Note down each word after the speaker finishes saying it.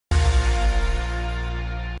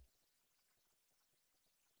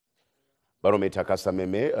Barometer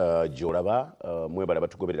kasameme joraba mwebala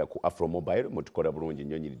batugoberera ku Afro Mobile mutukola bulungi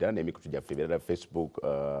nnyo nyirira n'emikutu gyaffe ebirala Facebook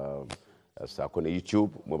saako ne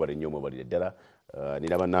YouTube mwebale nnyo mwebale ddala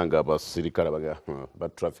niraba nanga abasirikale ba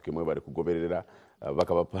traffic mwebale kugoberera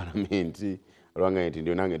bakaba parliament olwanga nti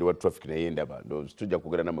ndio nange ndi wa traffic naye ndaba tujja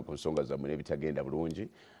kugera namwe ku nsonga zammwe n'ebitagenda bulungi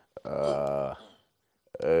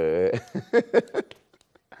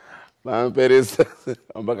Mampereza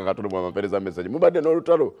ambaka katulu bwa mampereza message mubadde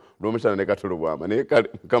n'olutalo lw'omushana ne katulu bwama naye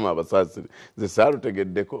kama abasasi ze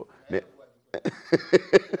saalutegeddeko ne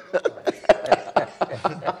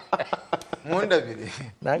mundabire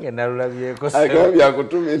nange nalulabyeko agambye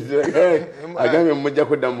akutumizira agambye mujja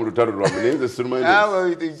kudda mu lutalo lwamme naye nze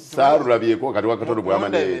sirumanyi saalulabyeko kati wakatulu bwama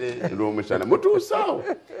n'olw'omushana mutuusaawo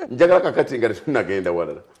njagala kakati nga tetunnagenda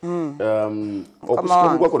walala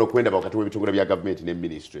okusukuluka kuno kwendaba wakati w'ebitongole bya gavumenti ne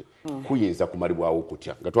ministry kuyinza kumalibwawo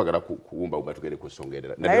kutya nga twagala kuwumba wumba tugende ku nsonga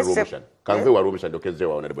endala naddala lw'omushana kanve wali omushana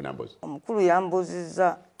okezeewawo nali bunambozi omukulu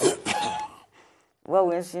yambuzizza wa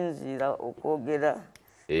wensinziira okwogera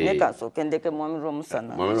nekasooka endeke mwami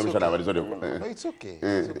lw'omusana abalizo it's okay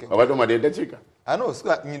obadde omadde eddakiika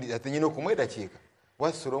nyina okumwa eddakiika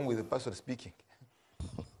what's wrong with the person speaking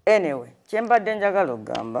anyway kyembadde njagala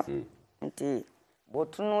okugamba nti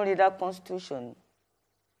bw'otunuulira constitution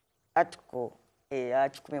article eya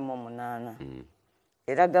 18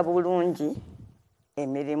 eraga bulungi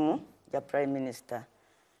emirimu gya prime minister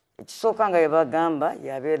ekisooka nga yebagamba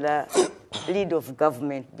yabeera lead of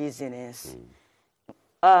government business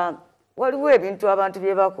waliwo ebintu abantu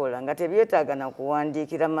bye bakola nga tebyetaaga na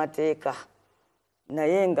kuwandiikira mateeka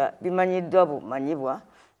naye nga bimanyiddwa bumanyibwa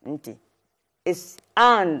nti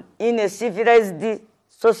and in a civilized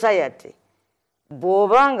society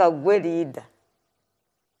bw'oba nga gwe leader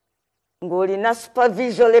ng'olina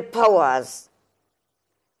supervisory powers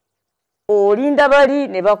olinda bali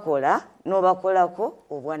ne bakola n'obakolako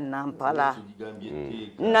obwannampala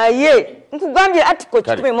naye nkugambye article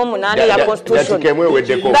 18 ya constitution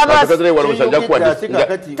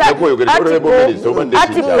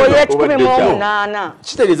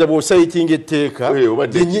kitegeeza bw'osayitinga etteeka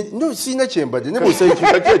no sina kyembadde ne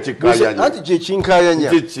bw'osayitinga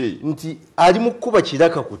kyekinkayanya nti ali mu kukuba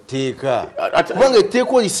kiraka ku tteeka kubanga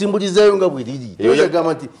etteeka olisimbulizayo nga bwe liri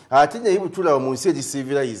agamba nti ate naye butulaba mu nsi eri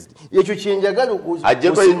civilized ekyo kyenjagala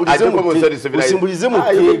osimbulize mu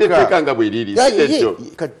tteeka nga bwe liri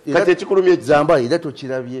kati ekikulumya ekizamba era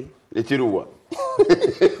tokirabye ekiruwa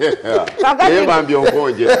naye bambi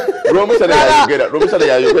onkonje lw'omusana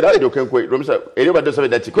yayogera eri obadde osaba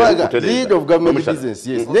lead of government business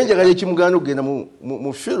yes naye njagala ekimugaana okugenda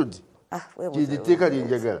mu field etteeka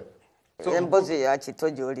lyenjagala embozi ya kito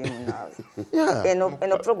gy'olimu naawe eno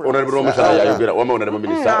honorable omusana yayogera wama honorable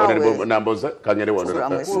minister honorable namboza kanyere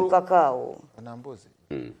wanoramwesukakaawo nambozi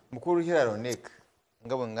mukulu Hilary Onek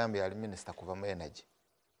nga bwe ngambye ali minister kuva mu energy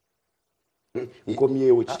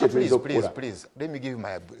nkomyewo kitetuliza okukola please let me give you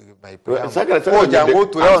my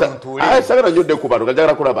sagala njodde ku bantu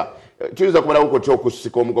gajagala kulaba tuyinza kumalawo kotya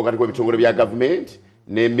okusika omugo kati kw'ebitongole bya gavumenti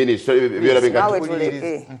ne ministry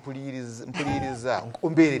mpuliriza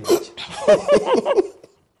ombeeredde ki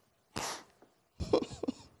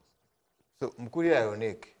so mukulu Hilary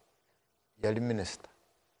Onek yali minister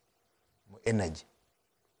mu energy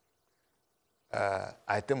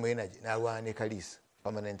ate mu energy n'alwana Kalisa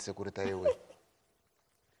permanent secretary we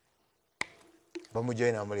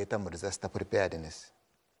bamujoyina amuleeta mu disaster preparedness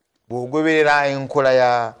bw'ogoberera enkola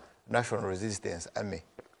ya national resistance army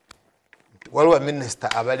waliwo minister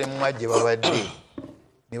abalimu gye babadde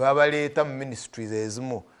ne babaleeta mu ministries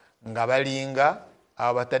ezimu nga balinga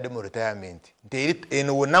abatadde mu retirement nti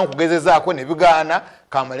eno wonna nkugezezaako ne bigaana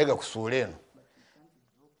kamalega kusuula eno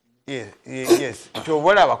yes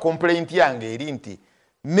kyobalaba complaint yange eri nti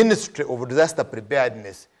Ministry of Disaster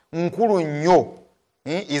Preparedness nkulu nnyo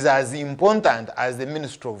is as important as the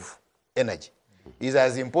Ministry of Energy, is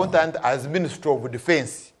as important as Ministry of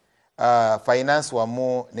Defense, Finance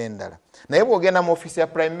wamu n'endala. Naye bw'ogenda mu office ya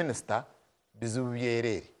Prime Minister bizibu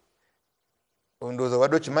byerere. Ndowooza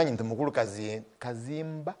wadde okimanyi nti mukulu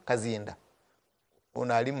Kazinda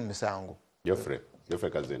ono ali mu misango. Geoffrey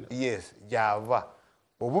Kazinda. Yes, gy'ava.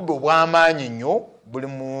 Obubbe obw'amaanyi nnyo buli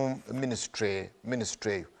mu ministry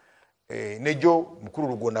eyo nejo mukulu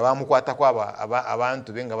Lugonda bamukwatako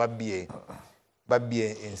abantu be nga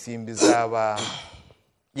babbye ensimbi z'aba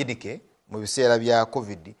yidike mu biseera bya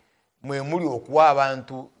covid mwe muli okuwa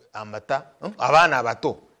abantu amata abaana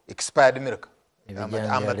abato expired milk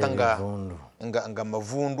amata nga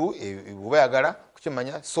mavundu obayagala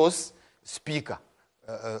kukimanya source speaker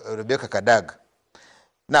Rebecca Kadaga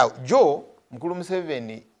now Joe mukulu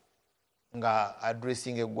Museveni nga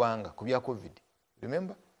addressing eggwanga ku bya covid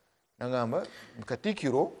remember nagamba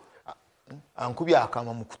Katikkiro ankubya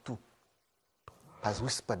akama mu kutu has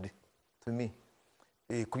whispered to me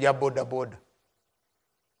ku bya border.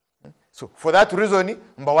 So for that reason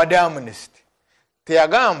mbawadde amnesty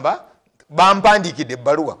teyagamba bampandikidde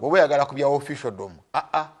ebbaluwa bwe yagala ku bya officialdom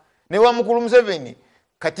ne wa mukulu Museveni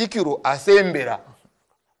Katikkiro asembera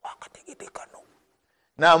akategede kano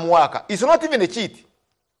namuwaka it's not even a cheat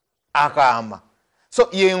akama so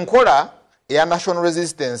yenkola ya National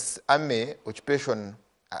Resistance Army occupation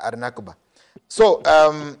Arnakba so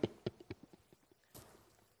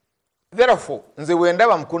therefore nze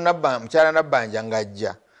wendaba mukulu mkyala Nabbanja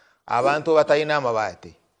ngajja abantu batalina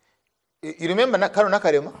amabaate you remember kano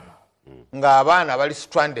nakalema nga abaana bali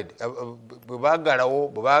stranded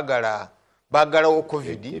bagalawo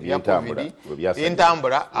covid ya covid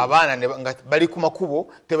entambula abaana nga bali ku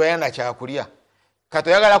makubo tebayana kyakulya kato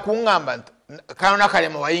yagala kuŋŋamba kano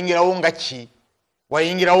nakalema wayingirawo nga ki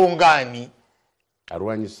wayingirawo ngani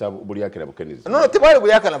arwanyisa bulyakira Bukenezi no tebali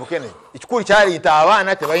bulyakira Bukenezi ekikulu kyaliita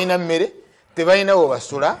abaana tebalina mmere tebalina wo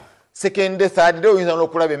basula second third day oyinza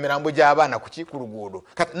n'okulaba emirambo gy'abaana ku luguudo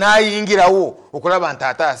n'ayingirawo okulaba nti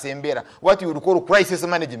ate asembeera what you would call crisis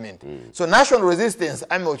management so National Resistance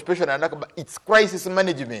Army occupation Arnakba it's crisis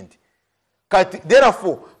management kati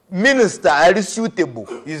therefore minister ali suitable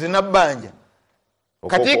is Nabbanja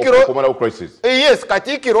Katikkiro crisis yes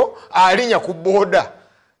Katikkiro alinya ku border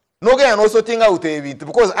nogenda n'osotinga out ebintu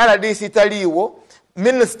because RDC taliiwo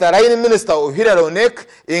line minister of Hiraronek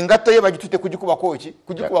engatto ye bagitute kugikuba kochi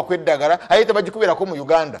kugikuba kweddagala ayite bagikubirako mu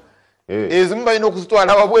Uganda ezimu balina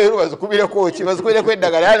okuzitwala wabweru bazikubire kochi bazikubire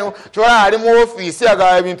kweddagala yani chola ali mu office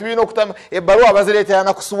aga ebintu bino okutama ebbaluwa abazireeta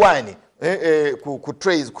na kusuwani ku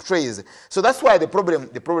trace so that's why the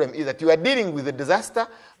problem is that you are dealing with a disaster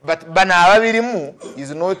but bana ababirimu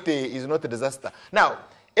is not a disaster now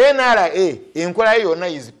NRA enkola yonna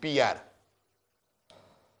is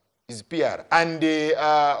PR and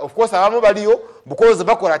of course abamu baliyo because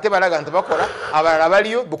bakola tebalaga nti bakola abalala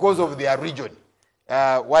baliyo because of their region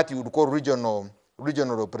what you would call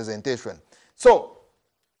regional representation so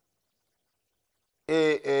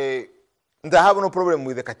I have no problem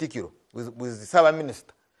with the Katikkiro with the Saba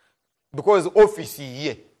minister because office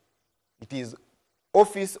here it is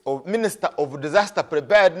office of Minister of Disaster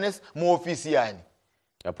Preparedness mu office yani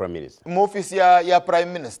ya Prime Minister mu office ya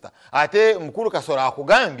Prime Minister ate mukulu Kasora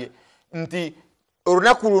akugambye nti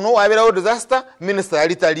olunaku luno waberawo disaster minister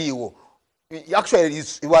yali taliiwo actually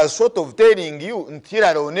it was sort of telling you nti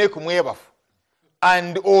Hiraronek mwebafu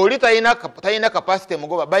and oli talina capacity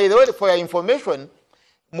mugoba by the way for your information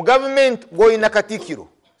mu government goyina Katikkiro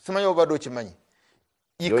simanyi obadde okimanyi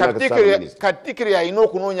Katikkiro yalina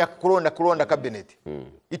okunoonya kulonda cabinet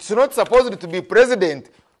it's not supposed to be president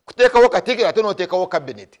kuteekawo Katikkiro ate n'oteekawo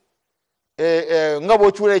cabinet nga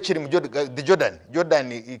bw'okiwulira ekiri mu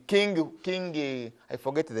Jordan King I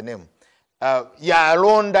forget the name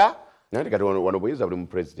yalonda nandi kati wano buyinza buli mu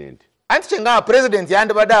president anti kyengamba president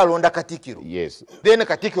yandibadde alonda Katikkiro yes then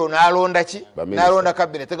Katikkiro n'alonda ki n'alonda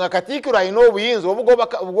cabinet nga Katikkiro alina obuyinza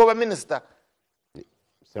obugoba minister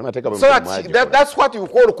so that's what you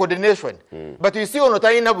call coordination but you see ono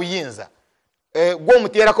talina buyinza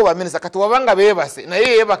gw'omuteerako baminista kati wabanga beebase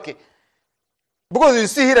naye yeebake because you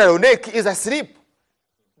see Hiraronek is asleep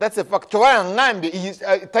that's a fact kyobala ngambye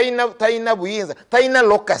talina buyinza talina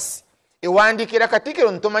locus ewandiikira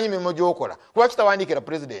Katikkiro ntomanyi mirimu gy'okola kuba kitawandiikira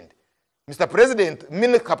president Mr. President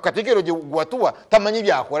Katikkiro gye gwatuwa tamanyi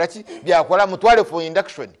byakola mutwale for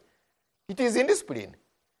induction it is indiscipline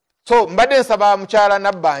so mbadde nsaba mukyala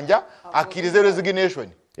Nabbanja akkirize resignation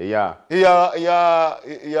ya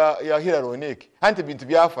Hiraronek anti bintu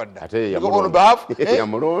byafa dda ate on behalf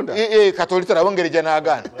yamulonda katolita nabo ngeri gye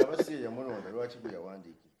n'agaana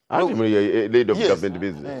anti lead of government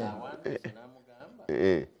business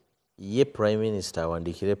ye prime minister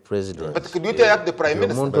awandikire president but could you tell the prime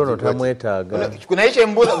minister omuntu ono tamwetaaga kuna kye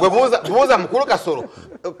mbuuza mukulu Kasoro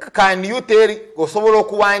can you tell osobola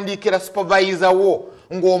okuwandiikira supervisor wo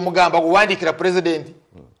ng'omugamba kuwandiikira president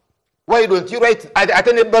why don't you write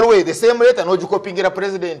ate n'ebbaluwa the same letter n'ogikopingira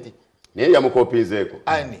president naye yamukopinzeeko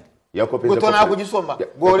ani gutona kugisoma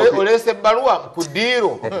olese ebbaluwa ku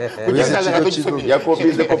ddiiro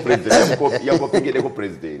yakopinzeko president yakopingireko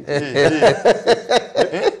president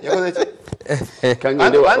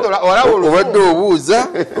obadde obuuza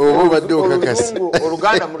oba obadde okakasi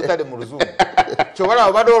oluganda mulutale mu luzungu kyobalaba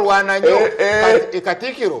obadde olwana nnyo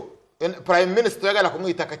Katikkiro prime minister yagala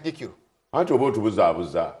kumuyita Katikkiro anti oba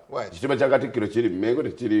otubuzaabuza ekitiibwa kya Katikkiro kiri Mengo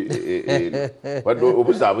tekiri wadde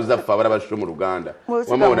obuzaabuza ffe abalaba kito mu Luganda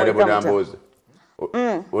wama wonale bwe nambooza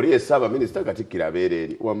oli esaba minister Katikkiro abeera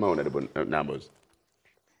eri wamma Honorable Nambozi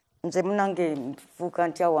nze munange nfuuka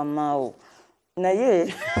ntya wamaawo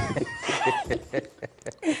naye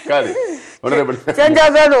kale Honorable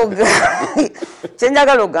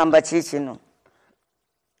kyenjagala ogamba kikino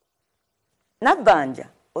Nabbanja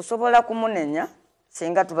osobola kumunenya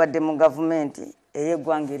singa tubadde mu gavumenti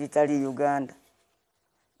ey'eggwanga eritali Uganda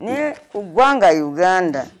ne ku ggwanga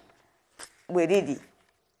Uganda bwe riri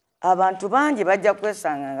abantu bangi bajja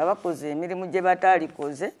kwesanga nga bakoze emirimu gye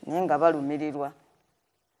bataalikoze naye nga balumirirwa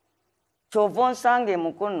kyova onsanga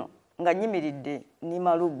emukono nga nyimiridde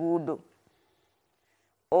nima luguudo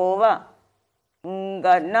oba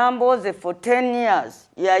nga Namboze for 10 years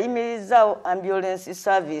yayimirizaawo ambulance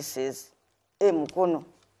services emukono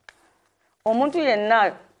omuntu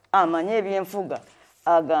yenna amanye ebyenfuga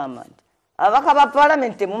agamba nti abaka ba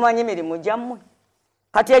parliament temumanyi mirimu gyammwe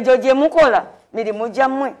kati egyo gye mukola mirimu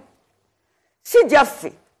gyammwe si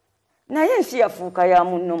gyaffe naye ensi yafuuka ya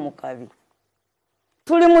munno mukabi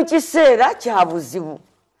tuli mu kiseera kya buzibu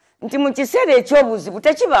nti mu kiseera ekyobuzibu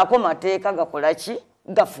tekibaako mateeka gakola ki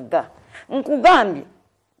gafuga nkugambye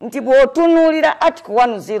nti bw'otunuulira article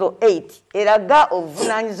 108 eraga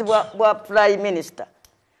obuvunaanyizibwa bwa prime minister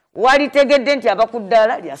walitegedde nti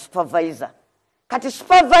abakuddaala lya supervisor kati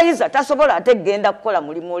supervisor tasobola ate genda kukola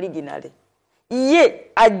mulimu originale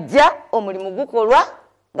ye ajja omulimu gukolwa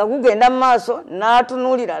nga gugenda mu maaso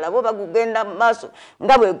n'atunuulira alaba oba gugenda mu maaso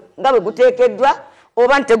nga bwe guteekeddwa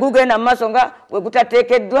oba nti tegugenda mu maaso nga bwe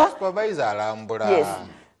gutateekeddwa supervisor alambula yes.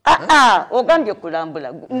 Ogambye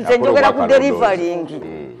kulambula nze njogera ku delivering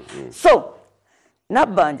so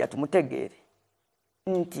Nabbanja tumutegeere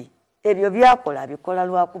nti ebyo byakola bikola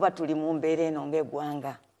lwakuba tuli mu mbeera eno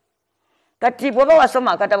ng'eggwanga kati bw'oba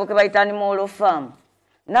wasoma akatabo ke bayita Animal Farm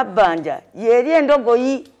Nabbanja yeri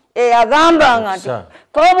endogoyi eyagambanga nti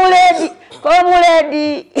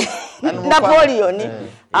komuledi Napoleon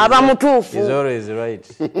aba mutuufu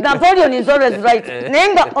Napoleon is always right naye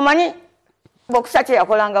nga omanyi Boxer kye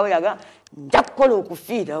yakolangawo yaga nja kukola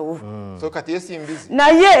okufiirawo so kati esimbizi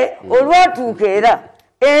naye olwatuuka era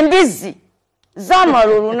embizi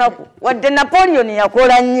zaamala olunaku wadde Napoleon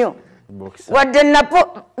yakola nnyo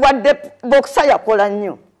wadde Boxer yakola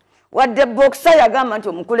nnyo wadde Boxer yagamba nti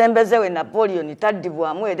omukulembeze we Napoleon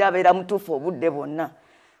taddibwamu era abeera mutuufu obudde bwonna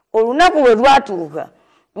olunaku bwe lwatuuka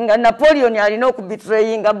nga Napoleon alina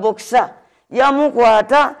okubitrayinga Boxer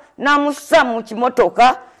yamukwata n'amussa mu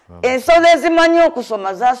kimotoka ensolo ezimanyi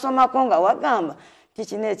okusoma zasomako nga wagamba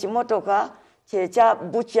kikino ekimotoka kyekya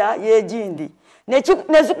bukya yegindi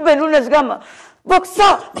nezikuba enduulu nezigamba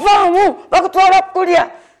Boxer vaamu bakutwala kulya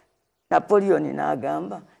Napoleon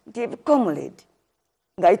n'agamba nti comrade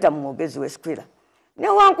ng'ayita mu mwogezi w'eskwira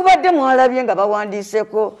newankubadde mwalabye nga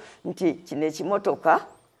bawandiiseko nti kino ekimotoka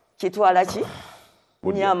kitwala ki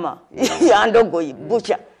nyama ya ndogoyi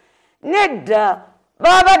bukya nedda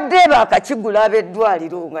babadde bakakigula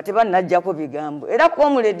ab'eddwaliro nga tebannajjako bigambo era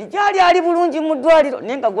comrade gyali ali bulungi mu ddwaliro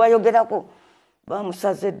naye nga gwayogerako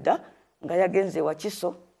bamusaze dda nga yagenze wa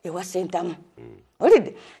Kiso ewa Sentamu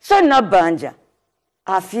olidde so Nabbanja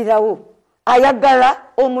afiirawo ayagala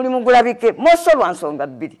omulimu gulabike moso lwa nsonga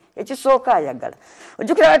bbiri ekisooka ayagala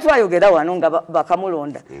ojjukira batwayogera wano nga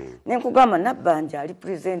bakamulonda nenkugamba Nabbanja ali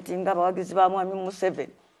presentinga abawagizi ba mwami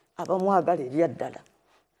Museveni abamwagala ebyaddala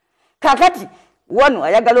kakati wano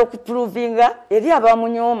ayagala okuprovinga eri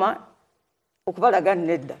abamunyooma okubalaga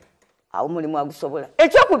nedda awo mulimu agusobola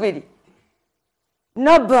ekyokubiri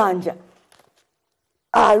Nabbanja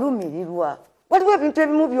alumirirwa waliwo ebintu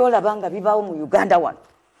ebimu byolaba nga bibaawo mu Uganda wano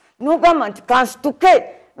n'ogamba nti kansituke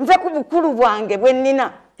nve ku bukulu bwange bwe nnina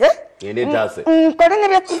nkole ne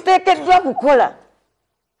byekuteekeddwa kukola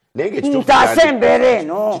ntaase embeera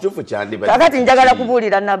eno kakati njagala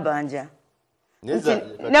kubuulira Nabbanja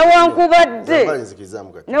newankubadde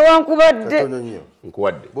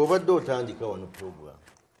bw'obadde otandika wano program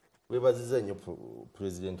weebaziza nnyo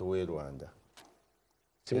pulezidenti w'e Rwanda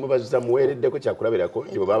simubaziza muweereddeko kyakulabirako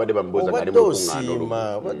nti bwe babadde bamubuuza nga ali mu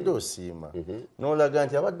kuŋŋaana obadde osiima n'olaga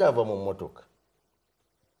nti abadde ava mu mmotoka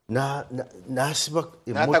n'asiba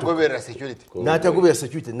n'atagobera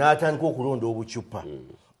security n'atandika okulonda obucupa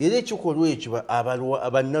era ekikolwa ekyo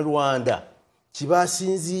abannalwanda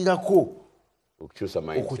kibasinziirako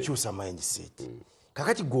okukyusa mindset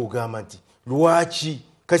kakati gw'ogamba nti lwaki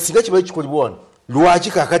kati singa kiba kikolebwa wano lwaki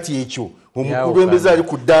kakati ekyo omukulembeze ali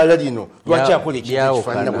ku ddaala lino lwaki akola ekintu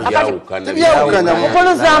ekifaanana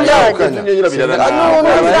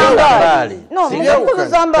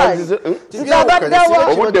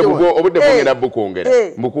obudde bwongera bukongera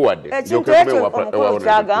mbukuwadde ekintu ekyo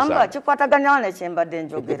kyagamba kikwataganya wane kyembadde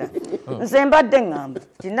njogera nze mbadde ŋŋamba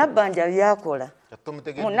ti Nabbanja byakola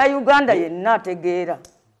munnayuganda yenna ategeera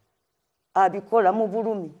abikola mu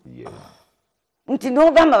bulumi nti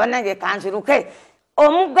n'ogamba bannange kanziruke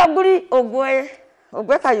omugga guli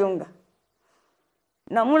ogwe Kayunga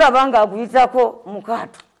namulaba ng'aguyitako mu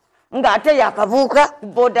kaato ng'ate yakabuuka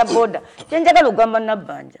boda kyenjagala ogamba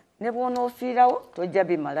Nabbanja ne bw'onoofiirawo tojja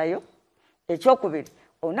bimalayo. Ekyokubiri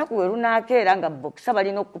olunaku we lunaakeera nga bokisa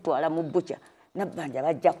balina okutwala mu bukya Nabbanja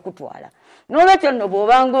bajja kutwala n'olwekyo nno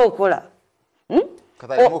bw'obanga okola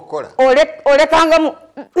olekangamu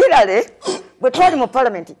Hirale bwe twali mu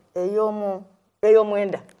palamenti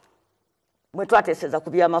ey'omwenda bwe twateeseza ku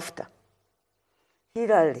byamafuta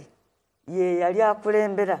Hirale ye yali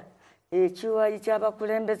akulembera ekiwayi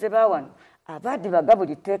ky'abakulembeze bawano abaadibaga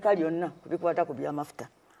buli tteeka lyonna ku bikwata ku byamafuta.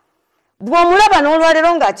 Bw'omulaba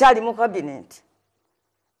n'olwaleero ng'akyali mu kabinenti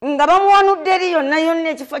nga bamuwanudde eri yonna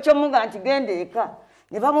ekifo ky'omuga nti genda eka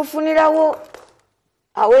ne bamufunirawo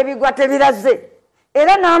aw'ebigwa tebiraze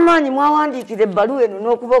era n'amaanyi mwawandiikira ebbaluwa eno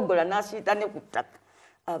n'okuboggola n'asiita ne ku ttaka.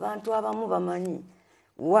 Abantu abamu bamanyi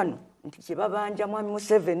wano nti kye babanja mwami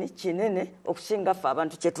Museveni kinene okusinga ffe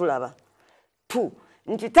abantu kye tulaba.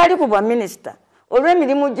 Nti tali ku bwa minisita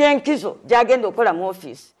olw'emirimu gy'enkizo gy'agenda okukola mu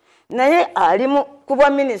ofiisi naye ali ku bwa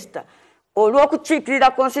minisita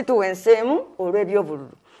olw'okukiikirira constituency emu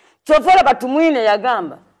olw'ebyobululu. Kyova olaba Tumwine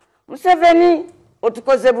yagamba Museveni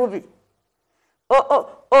otukoze bubi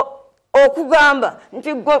okugamba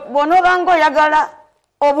nti bw'onoobanga oyagala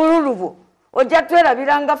obululu bwo ojja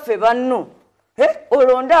twerabiranga ffe banno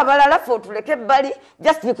olonde abalala ffe otuleke ebbali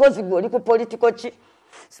just because gwe oli ku politiko ki.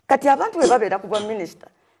 Kati abantu bwe babeera ku bwa minisita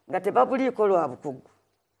nga tebabuliiko lwa bukugu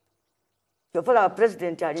kyova olaba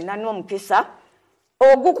pulezidenti alina n'omukisa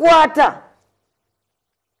ogukwata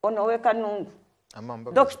ono w'Ekanungu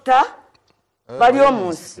Dr.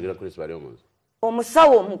 Baryomunsi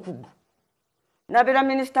omusawo omukugu nabeera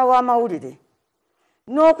minisita w'amawulire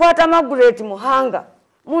n'okwata Margaret Muhanga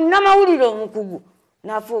munnamawulire omukugu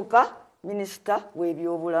n'afuuka minisita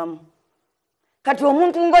w'ebyobulamu. Kati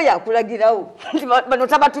omuntu ng'oyo akulagirawo nti bano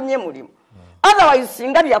tabatumye mulimu otherwise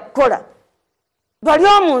singa byakukola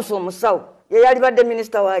Baryomunsi omusawo ye yali badde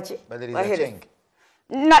minisita waki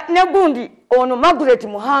ne gundi ono Margaret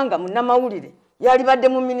Muhanga munnamawulire yali badde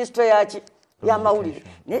mu minisitule yaki y'amawulire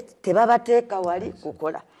ne tebabateeka wali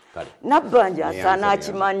kukola. Nabbanja asaana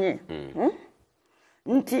akimanye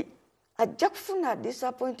nti ajja kufuna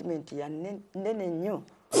disappointment ya nene nnyo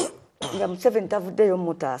nga Museveni tavuddeyo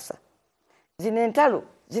mutaasa. Zino entalo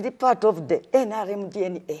ziri part of the NRM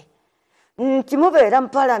DNA nti mubeera mu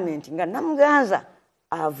palamenti nga Namuganza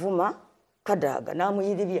avuma Kadaga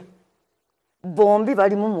n'amuyiribya bombi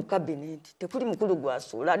balimu mu kabineti tekuli mukulu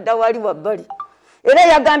gwasuula adda wali wabbali era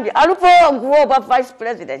yagambye alupo nguwo obwa vice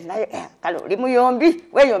president naye kale oli muyombi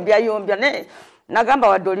weyombyayombya ne nagamba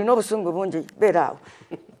wadde olina obusungu bungi beeraawo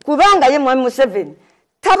kubanga ye mwami Museveni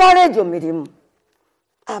tabala egyo mirimu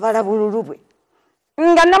abala bululu bwe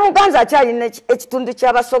nga Namuganza akyalina ekitundu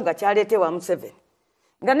ky'abasoga kyaleetewa Museveni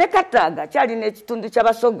nga ne Kataga akyalina ekitundu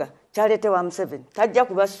ky'abasoga kyaleetewa Museveni tajja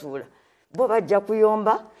kubasuula bo bajja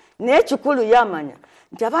kuyomba naye kikulu yamanya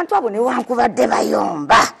nti abantu abo newankubadde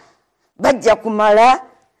bayomba bajja kumala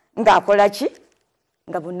ng'akola ki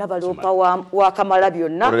nga bonna baloopa wakamala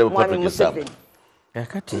byonna mwami Museveni.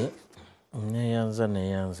 Kakati neyanza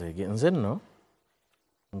nze nno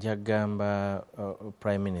njagamba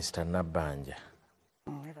Prime Minister Nabbanja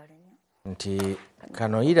nti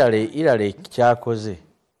kano Hirale kyakoze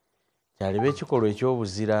kyaliba ekikolwa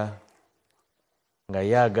ekyobuzira nga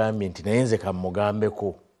ye agambye nti naye nze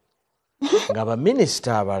kamugambeko nga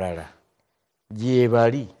baminisita abalala gye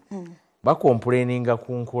bali bakompuleninga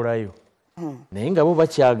ku nkolayo naye nga bo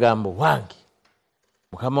bakyagamba wange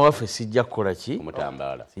mukama waffe sijja kukola ki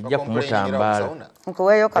sijja kumutambaala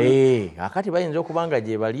akati bayinza okuba nga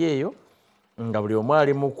gye bali eyo nga buli omu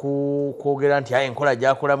ali mu kwogera nti aye enkola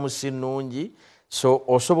gy'akolamu si nnungi so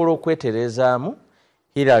osobola okweterezaamu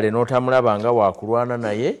Hirale n'otamulaba nga waakulwana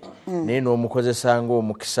naye naye n'omukozesa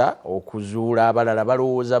ng'omukisa okuzuula abalala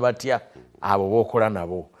balowooza batya abo b'okola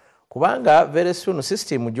nabo kubanga very soon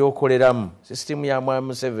system gy'okoleramu system ya mwami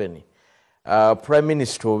Museveni prime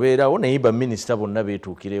minister obeerawo naye baminisita bonna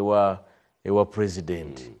beetuukira ewa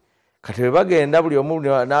president kati bwe bagenda buli omu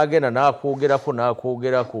n'agenda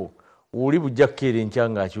n'akwogerako oli bujja kukeera enkya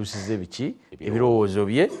ng'akyusiza biki ebirowoozo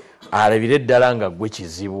bye alabire eddala nga gwe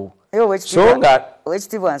kizibu so nga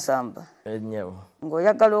owekitiibwa Nsamba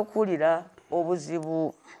ng'oyagala okuwulira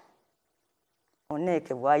obuzibu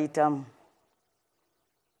oneeke bwayitamu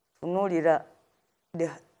tunuulira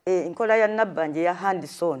enkola ya Nabbanja eya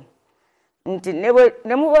Handson nti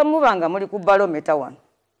ne muba mubanga muli ku Barometer wano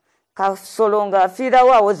Kasolo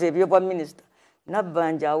ng'afiirawo awoza ebyo bwa minisita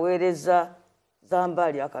Nabbanja aweereza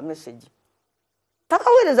Zambali akameseji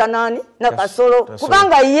takaweereza nani na Kasolo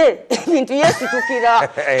kubanga ye ebintu yesitukira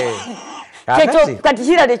kati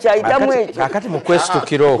kirale kyayitamu ekyo kakati mu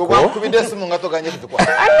kwesitukira okwo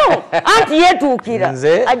ano anti yetuukira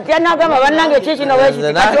ajja n'agamba bannange kyekino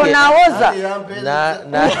bwekiti kati onaawoza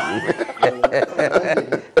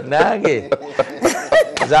nange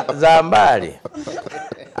Zambali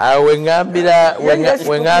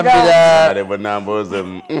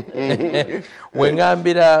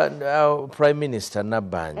wengambira Prime Minister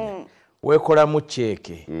Nabbanja wekolamu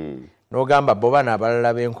kyeke n'ogamba bo bana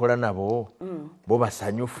abalala benkola nabo bo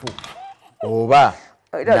basanyufu oba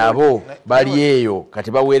nabo bali eyo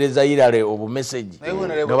kati baweereza Irale obumeseji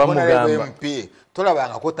nga bamugamba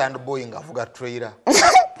tolabangako Tandboy ng'avuga trailer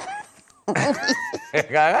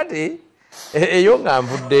kakati eyo nga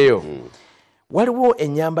nvuddeyo waliwo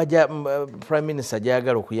enyamba gya Prime Minister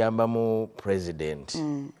gyayagala okuyambamu President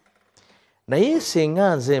naye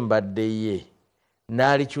singa nze mbadde ye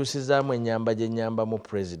n'alikyusizaamu ennyamba gyenyambamu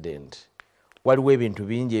President waliwo ebintu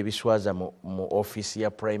bingi ebiswaza mu office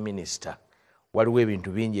ya Prime Minister waliwo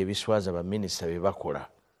ebintu bingi ebiswaza baminisita be bakola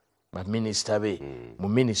baminisita be mu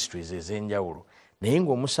ministries ez'enjawulo naye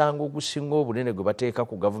ng'omusango ogusinga obunene gwe bateeka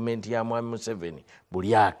ku gavumenti ya Mwami Museveni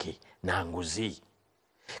buli ake nanguzi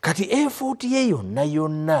kati effort ye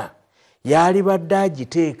yonna yali badde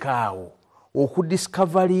agiteeka awo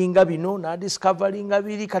okudiscoveringa bino n'adiscoveringa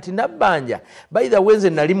biri kati Nabbanja by the way nze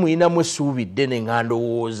nali muyinamu essuubi ddene nga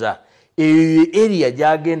ndowooza area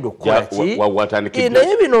gyagenda okukola ki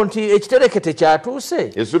naye bino nti ekiterekete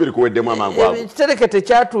kyatuuse essuubi likuweddemu amangu ago ekiterekete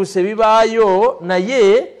kyatuuse bibaayo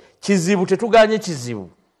naye kizibu tetuganye kizibu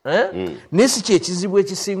nesi kyekizibu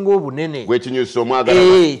ekisinga obunene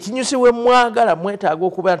kinyusi we mwagala mwetaaga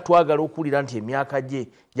okuba twagala okuwulira nti emyaka gye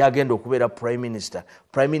gyagenda okubeera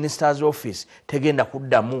prime minister's office tegenda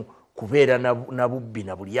kuddamu kubeera na bubbi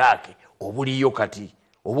na buli ake obuliyo kati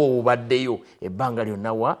oba obubaddeyo ebbanga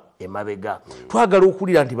lyonna emabega twagala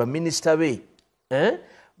okuwulira nti baminisita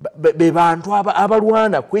be bantu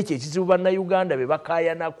abalwana ku ekyo ekizibu bannayuganda be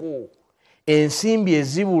bakayanako ensimbi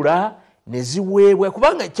ezibula neziweebwa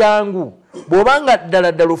kubanga kyangu bw'obanga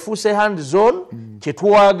ddala ofuuse hands-on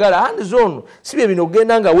kyetwagala hands-on si bye bino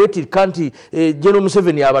ogenda nga weetirika nti General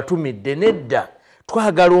Museveni abatumidde nedda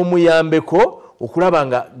twagala omuyambeko okulaba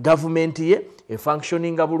nga gavumenti ye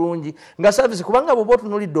efunctioninga bulungi nga service kubanga bw'oba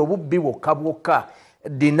otunulidde obubbi bwokka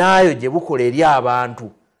dinaayo gye bukola eri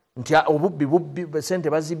abantu nti obubbi sente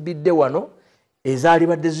bazibbidde wano ezaali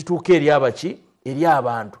badde zituuka eri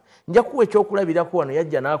abantu nja kuwa ekyokulabirako wano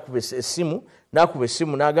yajja n'akuba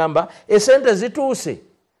essimu n'agamba esente zituuse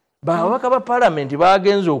babaka ba palamenti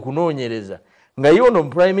bagenze okunoonyereza nga ye ono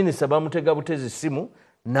Prime Minister bamutega butezi essimu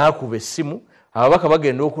n'akuba essimu ababaka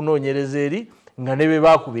bagenda okunoonyereza eri nga ne be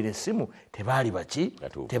baakubira essimu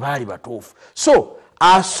tebaali batuufu so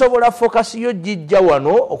asobola fokasi yo jijja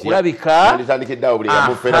wano okulabika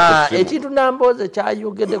ekintu Nambooze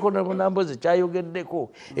kyayogeddeko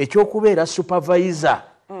ekyokubeera supervisor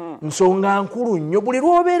nsonga nkulu nnyo buli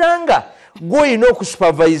lwobeeranga gw'olina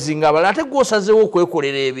okusupervisinga abalala ate gw'osazeewo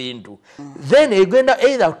okwekolera ebintu then egenda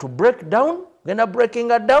either to break down genda breaking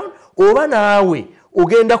down oba naawe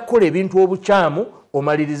ogenda kukola ebintu obukyamu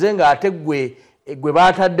omalirize nga ate gwe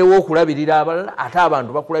baataddewo okulabirira abalala ate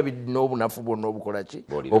abantu bakulabirira n'obunafu bwonna obukola ki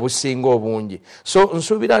obusinga obungi so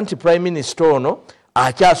nsuubira nti Prime Minister ono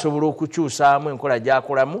akyasobola okukyusaamu enkola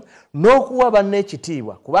gy'akolamu n'okuwa banne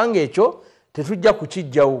ekitiibwa kubanga ekyo tetujja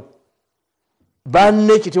kukijjawo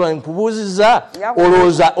banne ekitiibwa nkubuuzizza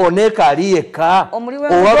olowooza oneeka ali yekka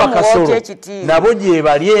owa bakasolo nabo gye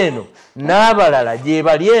bali eno n'abalala gye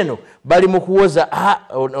bali eno bali mu kuwoza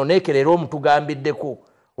oneeke leero omutugambiddeko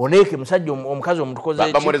oneeke musajja omukazi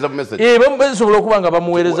omutukoze bamuweereza okuba nga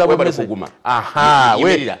bamuweereza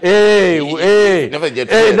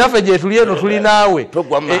naffe gye tuli eno tuli naawe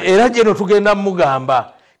era gyeno tugenda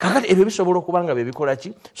mugamba kakati ebyo bisobola okuba nga bebikola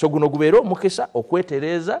ki so guno gubeera omukisa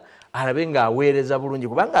okwetereeza alabe ng'aweereza bulungi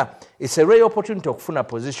kubanga it's a rare opportunity okufuna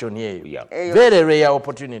position eyo very rare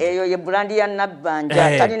opportunity eyo ye brand ya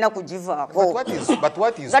Nabbanja talina kugivaako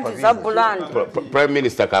that is a brand Prime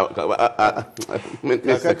Minister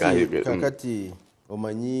kakati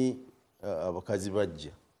omanyi abakazi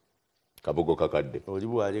bajja kabugo kakadde oli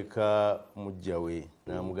bwaleka mujja we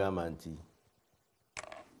n'amugamba nti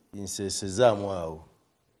insesezaamu awo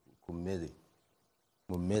ku mmere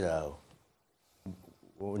mu mmere awo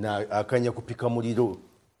akanya kupika muliro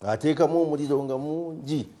ateekamu omuliro nga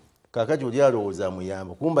mungi kakati oli alowooza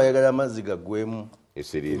amuyamba kumba ayagala amazzi gaggwemu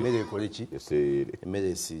emmere ekole ki emmere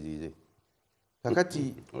esiirire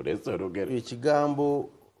kakati ekigambo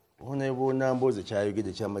onebonambooze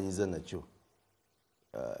kyayogedde kyamanyiza nakyo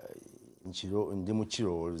ndi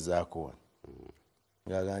mukirowoozaako wano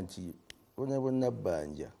ngaga nti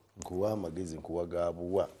onabonabbanja nkuwa amagezi nkuwa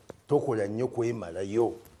gabuwa tokola nnyo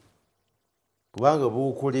kwemalayo kubanga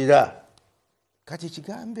buukolera kati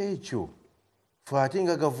ekigambo ekyo fe ate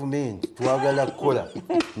nga gavumenti twagala kukola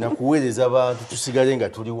nakuweereza abantu tusigale nga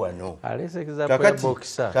tuli wano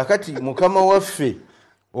kakati mukama waffe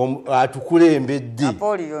atukulembedde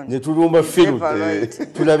ne tulumba firude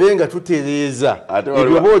tulabe nga tutereeza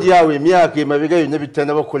ebyo boolyawo emyaka emabega yonna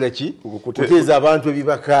bitana bakola ki kuteeza abantu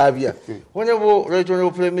ebibakaabya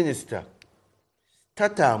honorable prime minister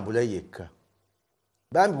tatambula yekka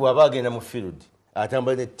bambi bw'aba agenda mu firude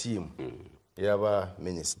atambula ne ttiimu eyaba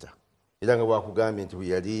minisita era nga bwakugambye nti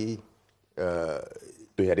yali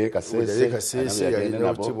kasese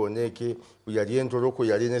yalina Kiboneke yali entoloko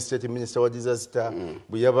yali ne state minister wa disaster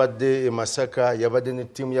bwe yabadde e Masaka yabadde ne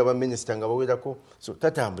ttiimu yaba minisita nga bawerako so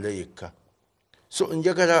tatambula yekka so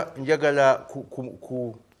njagala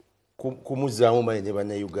kumuzaamu mayi ne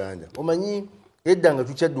bannayuganda omanyi edda nga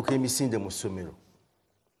tukyadduka emisinde mu ssomero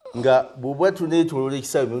nga bw'oba tuneetoloola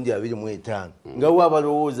ekisaawe emirundi 25 nga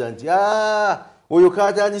waabalowooza nti oyo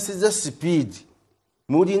katandisizza sipiidi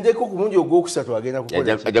mulindeko ku mundi ogwokusatu agenda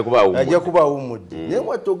kukola kuba awummudde naye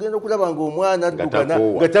wate ogenda okulaba ngaomwana adduka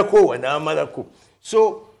nga takoowa n'amalako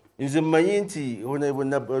so nze mmanyi nti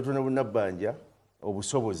Onabonabbanja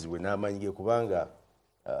obusobozi bwe n'amanyige kubanga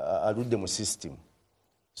aludde mu system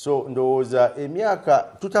so ndowooza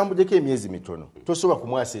emyaka tutambuddeko emyezi mitono tosobola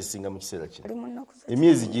kumwasa esinga mu kiseera kino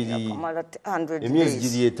emyezi giri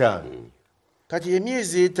 5 kati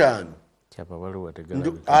emyezi 5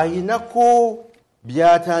 ayinako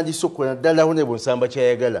byatandise okukola ddalawo ne bonsamba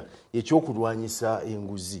kyayagala ekyokulwanyisa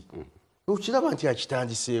enguzi okiraba nti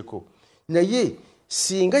akitandiseeko naye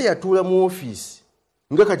singa yatuula mu ofiisi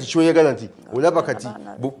nga kati kyoyagala nti olaba kati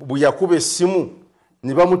bwe yakuba essimu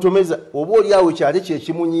ne bamutomeza oba oliawo kyali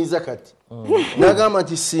kyekimunyiiza kati n'agamba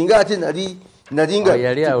nti singa ate nali nga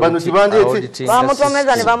bano tibandeete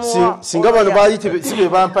singa bano baali sibe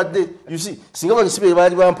bampadde singa bano sibe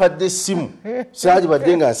baali bampadde essimu saali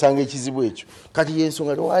badde nga nsanga ekizibu ekyo kati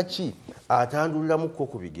yensonga lwaki atanduliramuko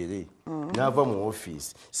ku bigere n'ava mu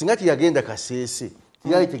ofiisi singa tiyagenda kaseese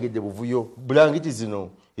tiyalitegedde buvuyo bulangiti zino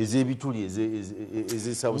ez'ebituli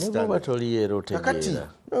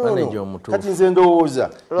ez'esabustandkati nze ndowooza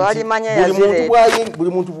buli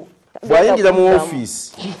muntu bw'ayingira mu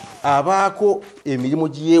ofiisi abaako emirimu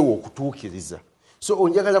giyeewa okutuukiriza so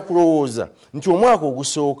onjagala kulowooza nti omwaka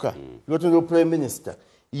ogusooka Lieutenant Prime Minister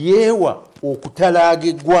yeewa okutalaaga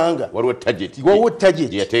eggwanga waliwo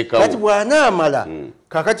tageti kati bw'anaamala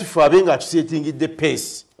kakati fe abe nga atuseetingidde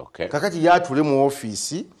peesi kakati yaatule mu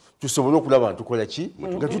ofiisi tusobole okulaba ntukola ki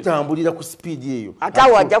nga tutambulira ku sipiidi eyo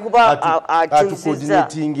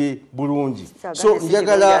atukoordinatinge bulungi so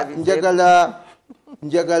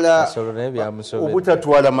njagala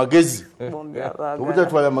obutatwala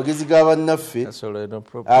magezi g'abannaffe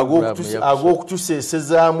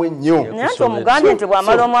ag'okutuseesezaamu ennyo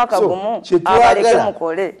kyetwagala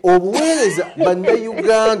obuweereza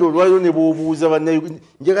bannayuganda olwaliro ne bw'obuuza bannayuganda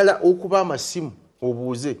njagala okuba amasimu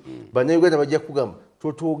obuuze bannayuganda bajja kugamba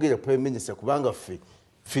totwogera prime minister kubanga ffe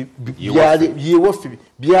yewaffe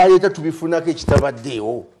byaleeta tubifunako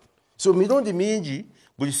ekitabaddeewo so mirundi mingi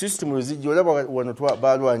buli system lwezijja olaba wano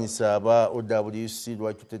balwanyisa aba OWC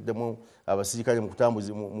lwaki tuteddemu abasirikale mu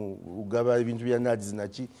kutambuza mu kugaba ebintu bya nadizi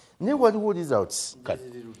naki naye waliwo results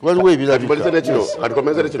waliwo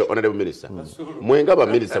ebirabikaatukomeza nekiro honorable minister mwenga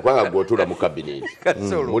baminisita kubanga gwotuula mu kabineeti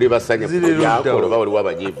muli basanyufu yankolo oba waliwo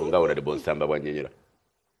abanyiivu nga honorable Nsamba Bwanyenyera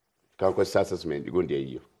kankwesa assessment gundi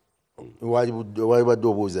eyiyo wali badde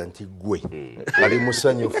obuuza nti gwe ali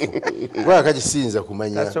musanyufu kubanga kati siyinza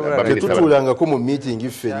kumanya tetutuulangako mu meeting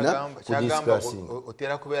ffenna kudiscussing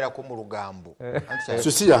otera kubeerako mu lugambo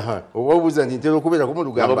so si oba obuuza nti ntera okubeerako mu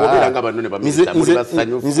lugambo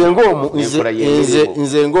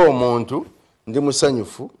nze ng'omuntu ndi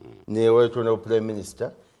musanyufu ne Lieutenant Prime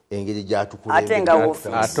Minister engeri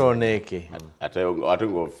gyatukulemberaate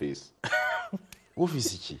nga ofiisi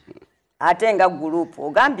ofiisi ki ate nga group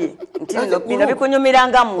ogambye nti bino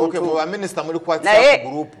bikunyumiranga muntu naye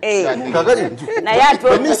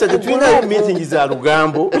minisita tetulinayo meeting za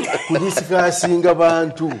lugambo kudisikasinga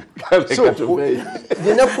bantu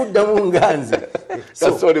genda kuddamu nganze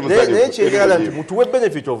naye kyegala nti mutuwe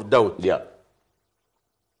benefit of doubt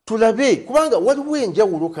tulabe kubanga waliwo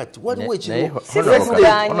enjawulo kati waliwo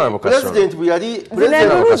president bwe yali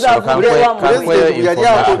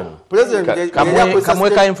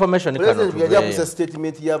kamweka information yali akusa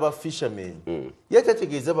statement y'aba fishermen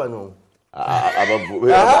yatategeeza bano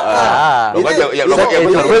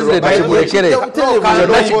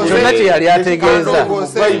yali ategeeza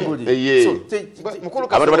abantu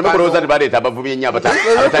balemekulowooza nti baleeta abavubi ennyo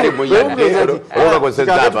abatali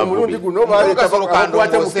muyaddeomulundi guno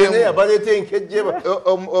baleetakwata mukene abaleeta enkejje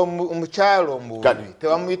omukyalo ombubi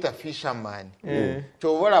tebamuyita fisherman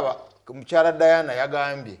kyoba olaba omukyala Diana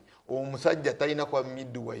yagambye omusajja talina kwa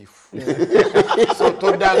midwife so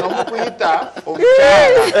todanga mukuyita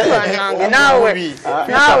omukyala nawe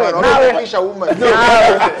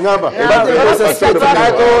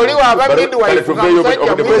oli waba midwife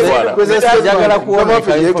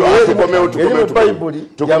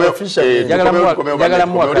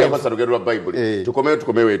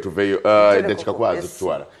tukomewo tuveyo dakika kwazi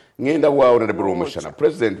tutwala ngenda waawo Honorable Omushana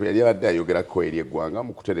president yali abadde ayogerako eri eggwanga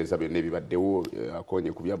mu kutereeza byonna ebibaddewo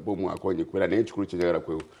akonye ku bya bbomu akonye kubeera naye ekikulu kyenjagala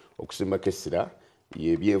okusimbako essira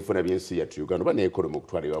yebyenfuna byensi yattu Uganda oba neekonomi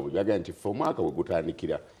okutwala ewaabwe byagala nti ffe omwaka bwe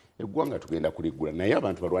gutandikira eggwanga tugenda kuliggula naye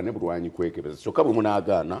abantu balwane bulwanyi kwekebeza kyokka bwe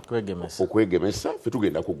munaagaana okwegemesa ffe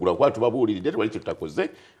tugenda kuggula kuba tubabuuliridde tewali kye tutakoze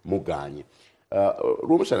muganye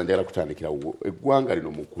Omushana njagala kutandikirawo eggwanga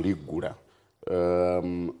lino mu kuliggula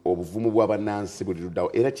obuvumu bw'abannansi buli luddawo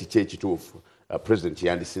era kiki ekituufu president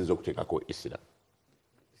yandisinze okuteekako essira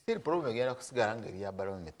still problem egenda kusigala nga ebya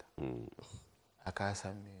barometer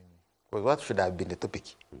akasamini because what should have been the topic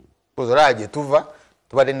because olaba gye tuva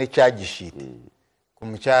tubadde ne charge sheet ku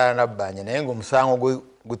mukyala Nabbanja naye ng'omusango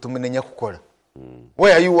gwe tumunenya kukola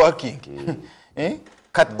where are you working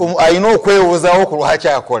kati alina okwewozawo ku lwaki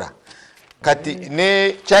akola kati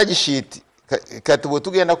ne charge sheet kati bwe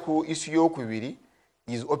tugenda ku issue y'okubiri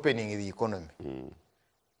is opening the economy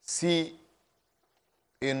si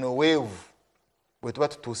in a wave bwe tuba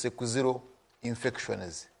tutuuse ku zero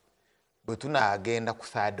infections bwe tunaagenda ku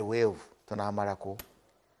third wave tunaamalako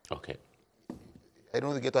okay I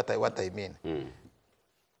don't get what I mean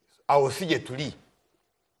awo si gye tuli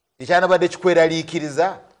ekyanabadde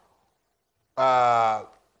kikweraliikiriza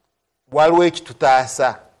waliwo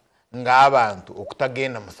ekitutaasa ng'abantu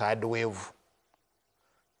okutagenda mu third wave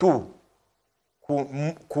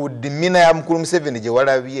ku dimina ya mukulu Museveni gye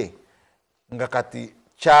walabye nga kati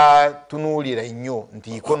kyatunuulira nnyo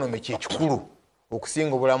nti economy kye kikulu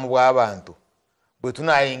okusinga obulamu bw'abantu bwe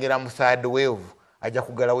tunaayingira mu third wave ajja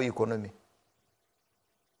kugalawo economy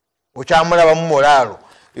okyamulaba mu molaalo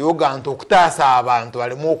eyoga nti okutaasa abantu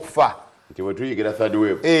balemu okufa nti bwe tuyigira third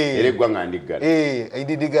wave era eggwanga ndiggala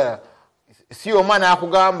ndidigala si omwana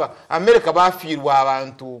akugamba America bafiirwa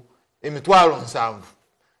abantu 7,000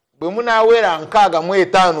 bwe munaaweera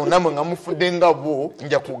 65 namwe nga mufudde nga bo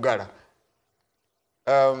nja kugala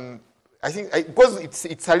I think because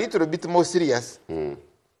it's a little bit more serious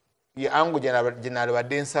ango gye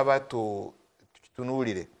nalabadde nsaba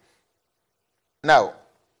tutunuulire now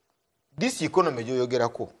this economy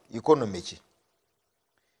gyoyogerako economy ki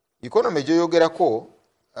economy gyoyogerako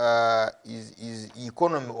is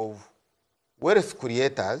economy of wealth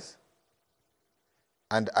creators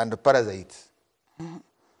and parasites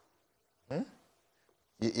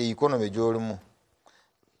economy gyolimu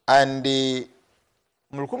and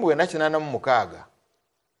mu 1986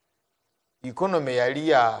 economy yali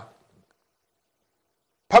ya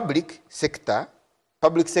public sector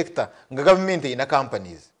nga government ina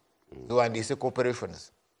companies ziwandiise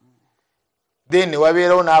corporations then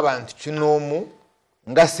wabeerawo n'abantu kinoomu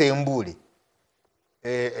nga sembule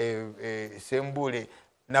sembule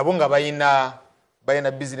nabo nga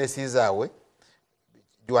bayina businessi zaabwe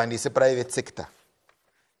giwandiise private sector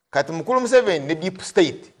kati mukulu Museveni ne deep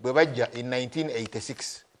state bwe bajja in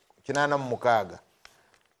 1986 86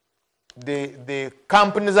 the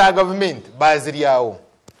companies za government baziryawo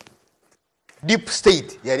deep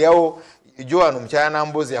state yaliawo Joan omukyala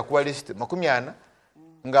Nambozi yakuba list 40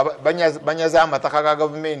 nga banyaza amataka ga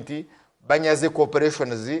government banyaze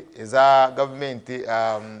corporations za government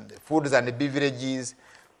foods and beverages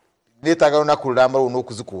netagalo nakulamba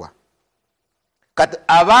n'okuzikuwa kati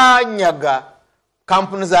abanyaga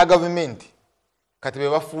companies za government kati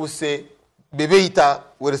bebafuuse bebeita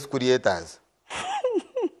wealth creators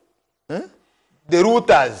the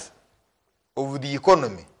rooters of the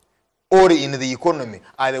economy or in the economy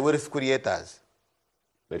are the wealth creators.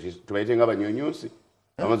 Tubaitenga abanyonyusi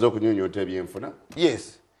bamaze okunyonyota ebyenfuna.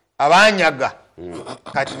 Yes, abanyaga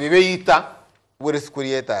kati bebeyita wealth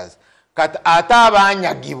creators. Kati ate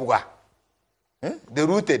abanyagibwa, the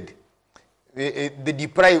rooted, the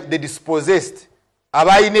deprived, the dispossessed,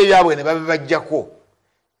 abayina ebyabwe ne babibajjako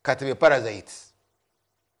kati be parasites.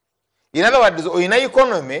 In other words, oyina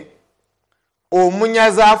economy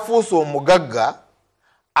omunyazi afuuse omugagga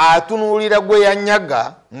atunuulira gwe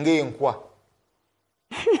yanyaga ng'enkwa.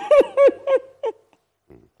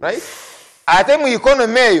 Right? Ate mu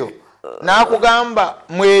economy eyo n'akugamba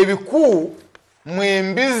mwebiku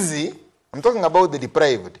mwembizi, I'm talking about the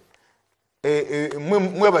deprived,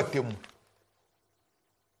 mwebatemu.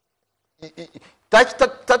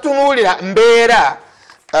 Tatunuulira mbeera.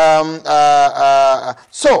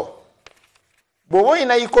 So bw'oba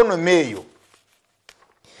oyina economy eyo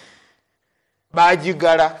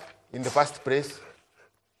bagigala in the first place,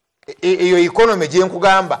 eyo economy gye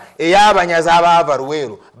nkugamba ey'abanyazi abaava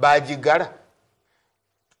Luweero bagigala,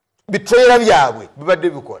 bitreera byabwe bibadde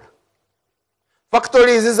bikola,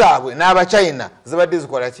 factories zaabwe n'abachina zibadde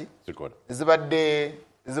zikola ki?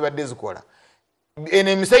 Zibadde zikola.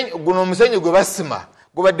 Guno omusenyu gwe basima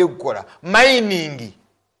gubadde gukola, mining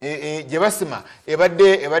gye basima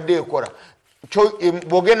ebadde ekola.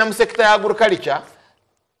 Bw'ogenda mu sector ya agriculture,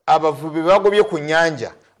 abavubi bagobye ku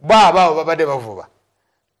nnyanja abo babadde bavuba.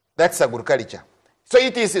 That's agriculture. So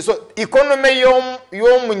it is, so economy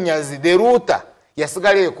y'omunyazi the router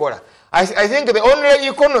yasigala ekola. I think the only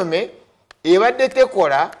economy ebadde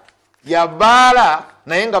tekola ya baala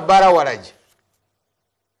naye nga baala walaji,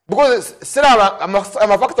 because siraba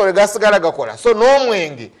amafactory gasigala gakola, so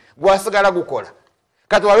n'omwenge gwasigala gukola.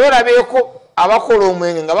 Kati waberabeeko abakola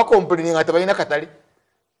omwenge nga bakomplaining nga tebalina katale.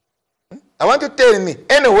 I want to tell me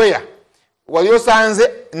anywhere wali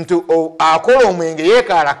osanze nti akola omwenge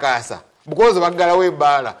yeekalakaasa because baggalawo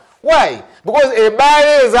ebbaala. Why? Because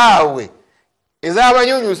ebbaala ezaabwe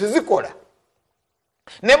ez'abanyunyusi zikola,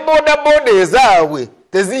 ne bodaboda ezaabwe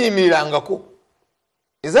teziyimirirangako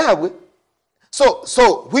ezaabwe.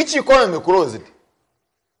 So which economy closed?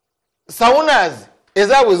 Saunas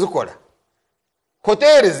ezaabwe zikola,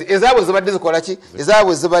 hotels ezaabwe zibadde zikola ki?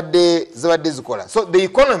 Ezaabwe zibadde zikola. So the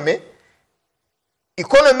economy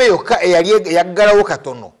yokka eyali yaggalawo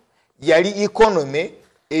katono yali economy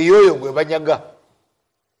eyoyo gwe banyaga.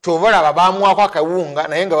 Kyova laba baamuwako akawunga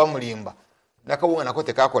naye nga bamulimba, nakawunga nako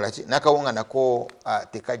tekakola ki? Nakawunga nako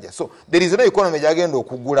tekajja. So there is no economy gyagenda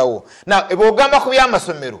okugulawo. Now ebogamba ku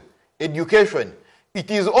byamasomero, education, it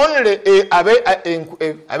is only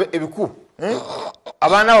ebiku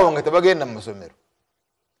abaana abo nga tebagenda mu masomero,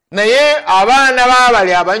 naye abaana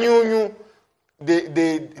baabali abanyunyu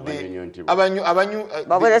the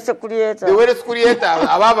wealth creator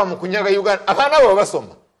ababa mu kunyaga Uganda, abaana abo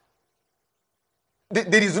basoma.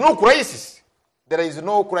 There is no crisis. There is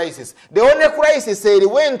no crisis. The only crisis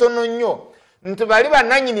eriwe ntono nnyo nti bali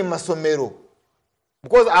bananyini masomero,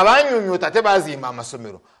 because abanyunyu tate bazimba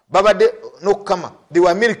amasomero babadde nokukama, they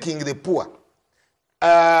were milking the poor.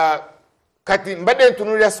 Kati mbadde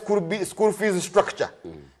ntunulira school fees structure.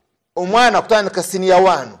 Omwana kutandika senior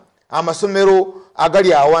 1 amasomero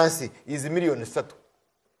agali awansi is $3,000,000.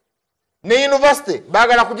 Ne university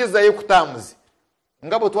bagala kugizayo ku terms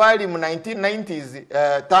ngabo twali mu 1990s,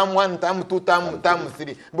 term 1, term 2, term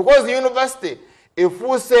 3, because university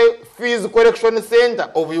efuuse fees collection center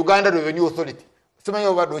of Uganda Revenue Authority. Simanyi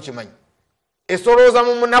obadde okimanyi. Esolooza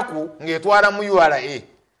mu munaku ng'etwala mu URA.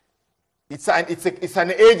 It's an agent,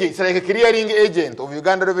 it's like a clearing agent of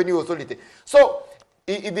Uganda Revenue Authority. So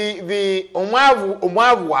the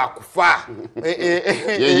omwavu wakufa.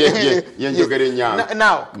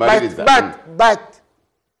 Now, but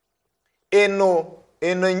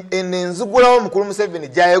enzigulawo mukulu Museveni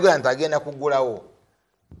gyayogera nti agenda kugulawo,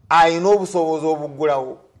 ayina obusobozi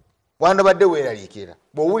obugulawo, wandabadde weeraliikira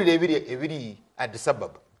bw'owulira ebiri Addis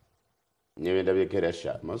Ababa.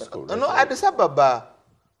 No, Addis Ababa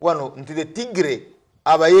wano nti the Tigre,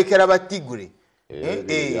 abayeekera ba Tigre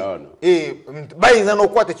bayinza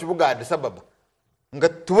n'okukwata ekibuga Addis Ababa nga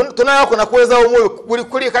tunalako nakweza omwoyo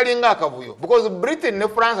kuli kalinga akavuyo, because Britain ne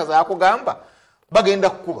France zaakugamba bagenda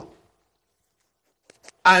kukuba.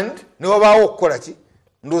 And niwabaawo okukola ki?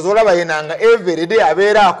 Ndowooza olaba yenanga every day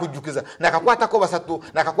abeera akujjukiza nakakwatako basatu,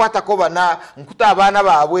 nakakwatako bana, nkuta abaana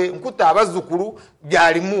baabwe, nkuta abazzukulu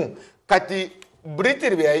byalimu. Kati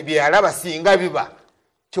Britain byalaba singa biba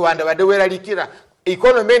kiwandabadde weeraliikira.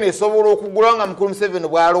 Economy nesobola okugulawo nga mukulu Museveni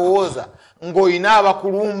bw'alowooza ng'olina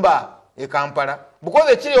abakulumba e Kampala,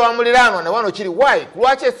 because ekiri wa muliraanwa ne wano kiri. Why?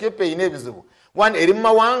 Lwaki Ethiopia erina ebizibu? One, eri mu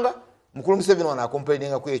mawanga, mukulu Museveni wana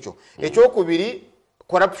complaininga ku ekyo ekyokubiri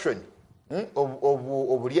corruption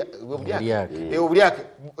obulyake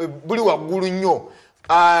buli waggulu nnyo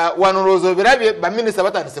wano loozo birabye baminisita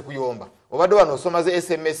batandise kuyomba obadde wano osoma ze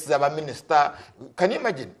SMS za baminisita can you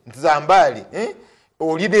imagine nti zambaali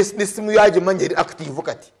oli n'essimu yagimanyi eri active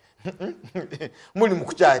kati muli mu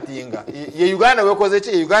kukyatinga ye Uganda wekoze ki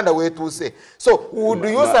ye Uganda wetuuse so would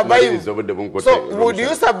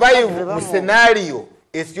you survive mu scenario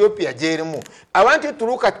Ethiopia jerimu? I want you to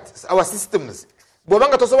look at our systems.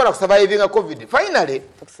 Bwobanga tosobola kusurviving COVID. Finally,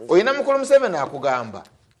 oyina mukulu Museveni akugamba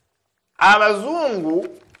abazungu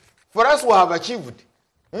for us we have achieved.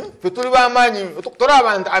 Fetuli bamanyi tora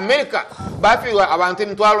abantu America bafiwa abantu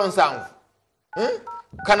 7,000.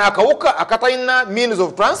 Kana akawuka akatayina means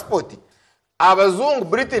of transport. Abazungu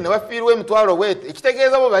Britain bafiirwe 7,000 wet.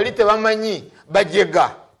 Ekitegeeza bo balite bamanyi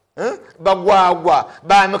bajega. Bagwagwa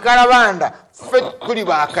ba mikarabanda fet kuli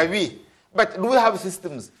bakabi. But do we have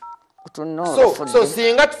systems? So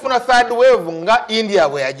singa tufuna third wave nga India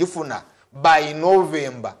bwe yagifuna by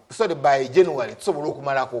November, sorry by January tusobola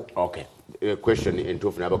okumalako. Okay. Question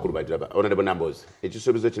entuufu n'abakulu badiraba. Honorable Numbers,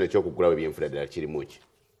 ekisuubizo kino ekyokugulawo ebyenfuna ddala kirimu ki?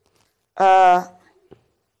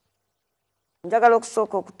 Njagala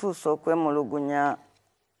okusooka okutuusa okwemulugunya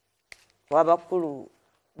w'abakulu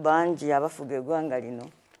bangi abafuga eggwanga lino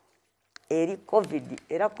eri COVID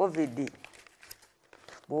era COVID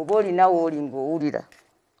bw'oba olinawo oli ng'owulira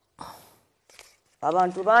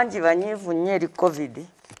abantu bangi banyiivu nnyo eri COVID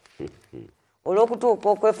olw'okutuuka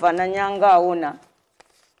okwefaananya ng'awona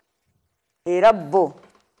era bo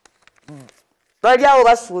bali awo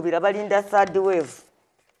basuubira balinda third wave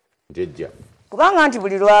njejja kubanga nti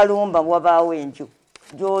buli lwalumba wabaawo enju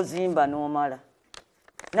gy'ozimba n'omala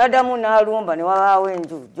naddamu n'alumba ne wabaawo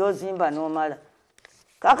enju gy'ozimba n'omala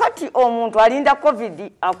kakati omuntu alinda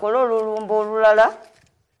COVID akola olulumba olulala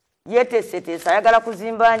yeteeseteesa ayagala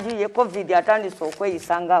kuzimba nju ye COVID atandise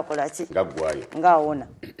okweyisa ng'akola ki ng'awona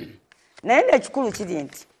naye n'ekikulu kiri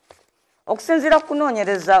nti okusinziira ku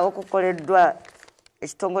kunoonyereza okukoleddwa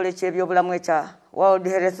ekitongole ky'ebyobulamu ekya World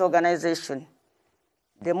Health Organization,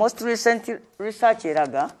 the most recent research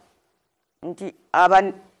eraga nti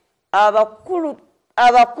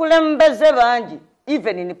abakulembeze bangi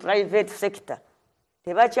even in private sector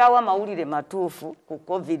tebakyawa mawulire matuufu ku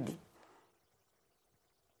COVID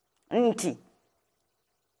nti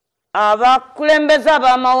abakulembeze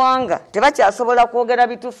ab'amawanga tebakyasobola kwogera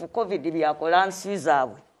bituufu COVID byakola nsi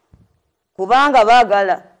zaabwe kubanga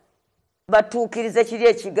baagala batuukirize kiri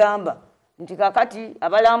ekigamba nti kakati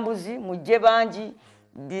abalambuzi mujje bangi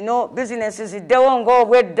bino bizinesi ziddewo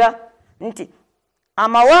ng'obwedda nti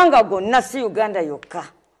amawanga gonna si Uganda yokka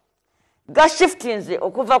gashiftinze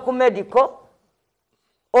okuva ku medical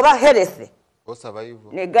oba health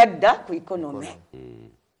ne gadda ku economy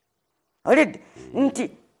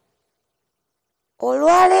nti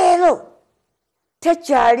olwaleero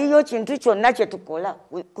tekyaliyo kintu kyonna kye tukola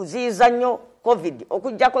kuziyiza nnyo COVID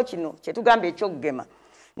okuggyako kino kye tugamba ekyokugema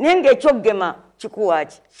naye ng'ekyokugema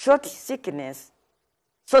kikuwaaki short sickness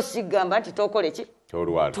so sigamba nti tokole ki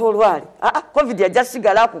tolwale COVID yajja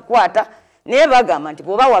sigala akukwata naye bagamba nti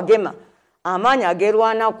bw'oba wagema amaanyi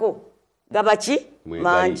agerwanako gaba ki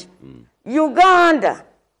mangi Uganda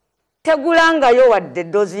tegulangayo wadde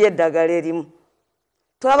eddoozi y'eddagala erimu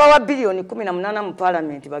twabawa bilioni 18 mu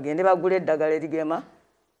parliament bagende bagula eddagala erigema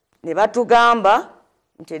ne batugamba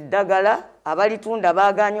nti eddagala abalitunda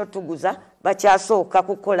baaganye otuguza bakyasooka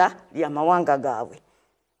kukola lyamawanga gaabwe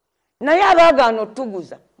naye abaagaana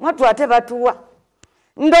otuguza mwatu ate batuwa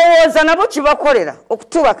ndowooza nabo kibakolera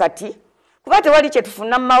okutuba kati kuba tewali kye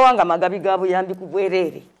tufuna mu mawanga magabi ga buyambi ku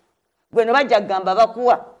bwereere gwe ne bajja kugamba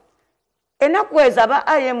bakuwa ennaku ezo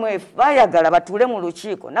aba IMF baayagala batuule mu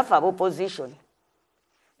lukiiko naffe ab'opposition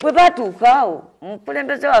bwe batuuka awo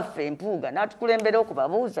omukulembeze waffe Empuuga n'atukulembera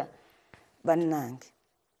okubabuuza bannange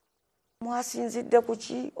mwasinzidde ku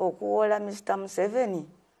ki okuwola Mr. Museveni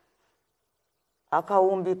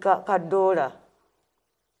akawumbi ka dola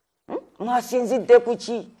mwasinzidde ku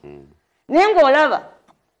ki naye ng'olaba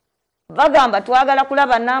bagamba twagala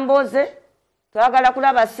kulaba Nambooze twagala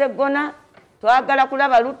kulaba Sseggona twagala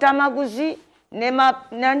kulaba Lutamaguzi ne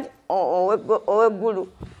oweggulu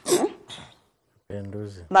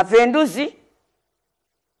Mafenduzi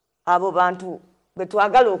abo bantu be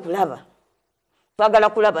twagala okulaba twagala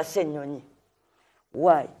kulaba Ssenyonyi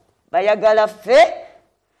why bayagala ffe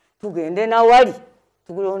tugende nawali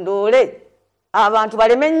tulondoole abantu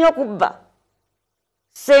baleme nnyo kubba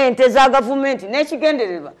ssente za gavumenti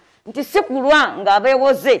n'ekigendererwa nti si kulwa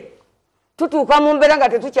ng'abeewoze tutuuka mu mbeera nga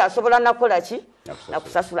tetukyasobola nakola ki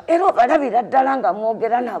nakusasula era obalabira ddala nga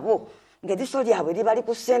mwogera nabo ng'eriso lyabwe libali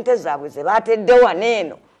ku ssente zaabwe ze baateddewo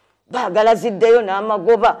waneeno baagala ziddeyo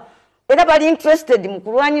n'amagoba era bali interested mu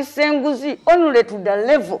kulwanyisa enguzi only to the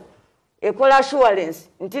level ekola assurance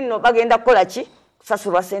nti nno bagenda kukola ki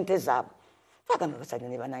kusasulwa ssente zaabwe bagamba basajja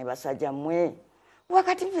ne banaye basajja mmwe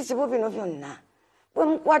wakati bizibu bino byonna bwe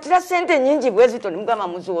mukwatira ssente nnyingi bwe zito ne mugamba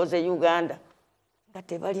muziwoze Uganda nga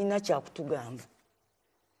tebalina kyakutugamba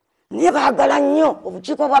naye baagala nnyo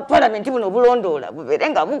obukiiko bwa palamenti buno obulondoola bubeere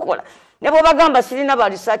nga bukola ne bwebagamba sirina ba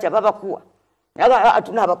research babakuwa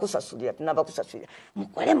tunabakusasulira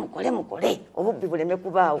mukole obubbi buleme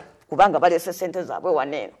kubaawo kubanga balese ssente zaabwe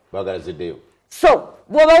waneeno baagala ziddeyo so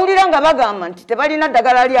bw'obawulira nga bagamba nti tebalina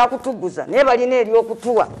ddagala lyakutuguza naye balina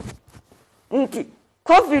ery'okutuwa nti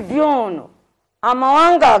covid ono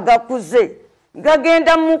amawanga agakuze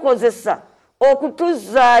gagenda mukozesa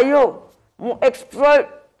okutuzaayo mu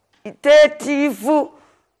exploitative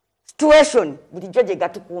situation bulijjo gye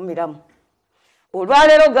gatukuumiramu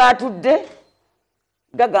olwaleero gaatudde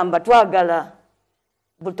gagamba twagala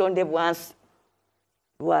butonde bwansi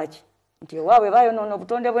lwaki nti ewaabwe bayonoona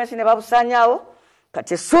obutonde bw'ensi ne babusaanyaawo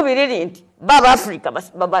kati essuubi liri nti baba Africa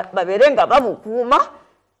babeere nga babukuuma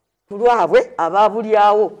ku lwabwe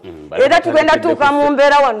abaabulyawo era tugenda tuuka mu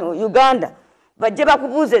mbeera wano Uganda bajje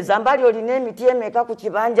bakubuuza ezambali olina emiti emeka ku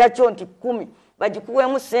kibanja kyo nti 10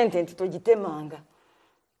 bagikuweemu ssente nti togitemanga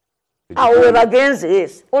awo we bagenze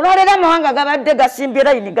yes olwaleero amawanga gabadde gasimbye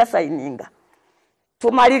layini gasayininga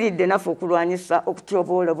tumaliridde naffe okulwanyisa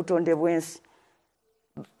okutyoboola obutonde bw'ensi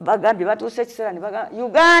bagambye batuuse ekiseera ne bagamba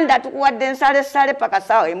Uganda tukuwadde ensalesale paka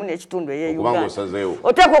saawa emu n'ekitundu ey'Uganda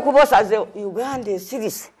oteekwa okuba osazeewo Uganda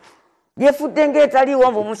esirise lyefudde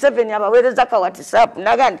ng'etaliiwo mbu Museveni abaweereza ka WhatsApp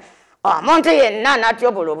nagandi omuntu yenna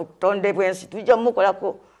n'atyobola obutonde bw'ensi tujja mumukolako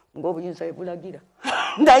ng'obuyinza bwe bulagira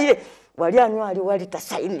naye wali anywali wali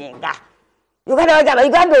tasayininga Uganda bagamba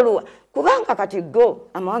Uganda oluwa kubanga kati go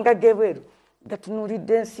amawanga g'ebweru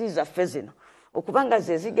gatunuulidde ensi zaffe zino okubanga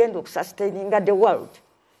ze zigenda okusustaininga the world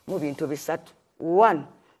mu bintu bisatu 1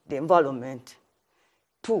 the environment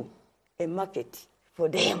 2 a market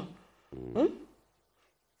for them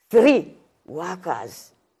 3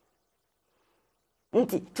 workers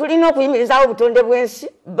nti tulina okuyimirizaawo obutonde bw'ensi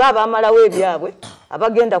baba amalawo ebyabwe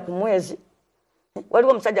abagenda ku mwezi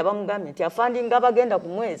waliwo omusajja bamugambye nti afandinga abagenda ku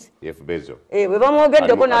mwezi bwe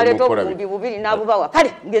bamwogeddeko n'aleeta obuwumbi 2 n'abubawa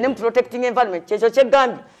kale ngende mu protecting environment kyekyo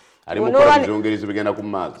kyeggambye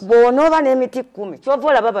bw'onooba n'emiti 10 kyova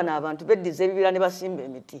olaba bano abantu beddiza ebibira ne basimba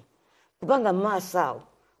emiti kubanga mu maaso awo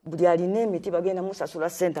buli alina emiti bagenda musasula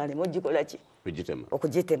ssente aleme ogikola ki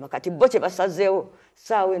okugitema kati bo kye basazeewo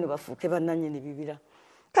saawa eno bafuuke bannannyini bibira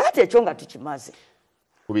kakati ekyo nga tukimaze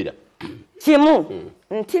kimu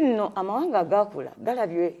nti nno amawanga agakula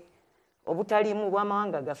galabye obutaliimu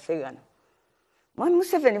bw'amawanga gaffe gano mwami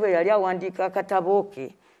Museveni bwe yali awandiika akatabo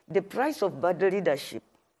ke The Price of Bad Leadership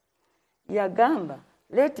yagamba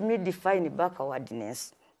let me define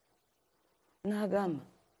backwardness n'agamba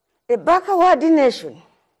a backward nation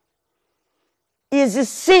is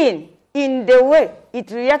seen in the way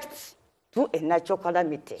it reacts to a natural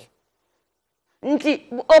calamity nti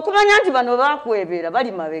okumanya nti bano baakwebeera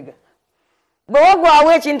bali mabega bwe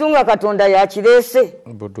wagwawo ekintu nga Katonda yakireese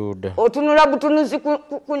otunula butunuzi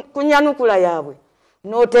kunyanukula yaabwe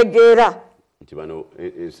n'otegeera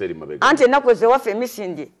anti ennaku ezewaffe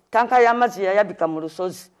emisinde tanka y'amazzi yayabika mu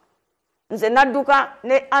lusozi nze nadduka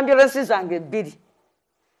ne ambulensi zange 2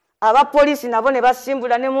 abapoliisi nabo ne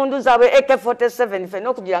basimbula ne mundu zaabwe AK-47 ffe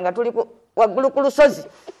n'okugira nga tuli waggulu ku lusozi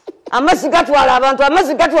amazzi gatwala abantu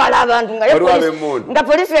nga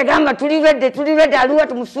polisi egamba tuli redde aluwa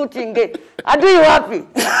tumusuutinge adui wapi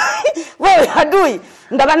wewe adui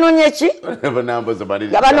nga banoonya eki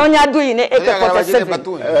nga banoonya adui ne AK-47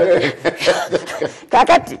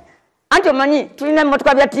 kakati anti omanyi tulina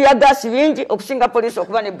emmotoka bya tiyagasi bingi okusinga polisi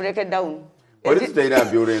okuba ne breakdown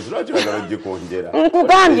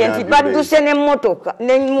nkugambye nti badduse n'emmotoka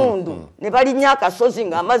n'emmundu ne balinnya akasozi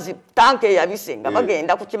ng'amazzi tanka eyabise nga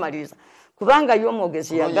bagenda kukimaliriza kubanga yo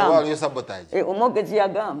omwogezi yagamba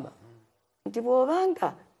nti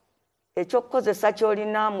bw'obanga ekyokukozesa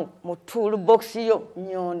ky'olina mu toolbox yo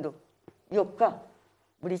nnyondo yokka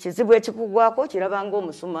buli kizibu ekikugwako kirabanga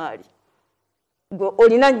omusumaali gwe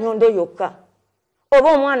olina nnyondo yokka oba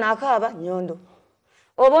omwana akaaba nnyondo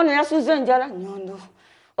oba ono yasuze enjala nnyondo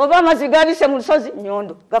oba amazzi gabise mu lusozi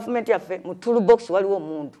nnyondo gavumenti yaffe mu toolbox waliwo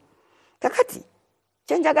omuntu kakati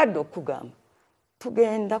kyenjagadde okugamba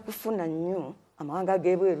tugenda kufuna nnyo amawanga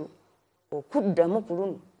g'ebweru okuddamu ku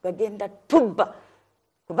luno gagenda tubba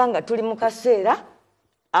kubanga tuli mu kaseera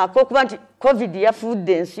ak'okuba nti covid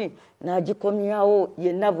yafudde ensi n'agikomyawo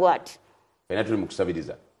yenna bw'ati tuli mu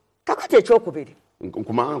kusabiriza kakati ekyokubiri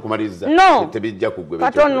nkumaliza tebijja kugwe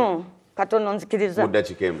katono nzikiriza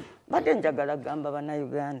mudakikemu badde njagala gamba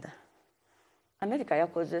bannayuganda America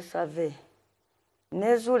yakoze survey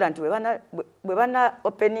nezuula nti bwe bana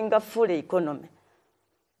openinga full economy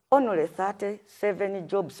only 37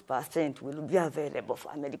 jobs % will be available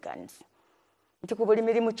for Americans. Nti ku buli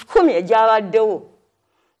mirimu 10 egyabaddewo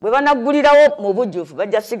bwe banagulirawo mu bujjuvu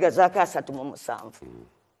bajja sigazaako 37.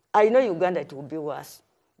 I know Uganda it will be worse.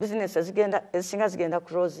 Businesses ezisinga zigenda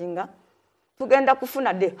closinga. Tugenda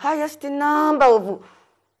kufuna the highest number of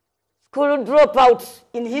school dropouts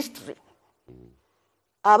in history.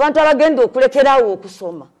 Abantu abagenda okulekerawo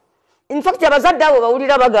okusoma. In fact abazadde abo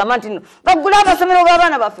bawulira bagamba nti no bagula abasomero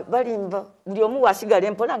b'abaana baffe balimba buli omu wasigala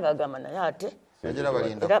empola ng'agamba naye ate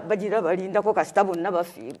bagira balindako kasita bonna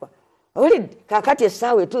bafiirwa. Olidde kaakati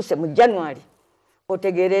essaawa etuuse mu January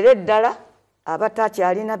otegeerera eddala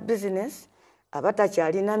abatakyalina business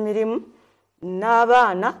abatakyalina mirimu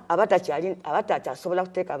n'abaana abatakyasobola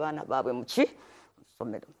kuteeka abaana baabwe mu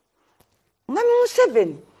ssomero. Mwami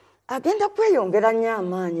Museveni agenda kweyongera nnyo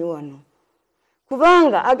amaanyi wano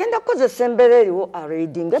kubanga agenda kukozesa embeera eriwo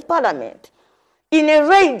araiding parliament in a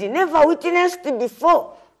raid never witnessed before.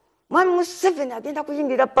 Mwami Museveni agenda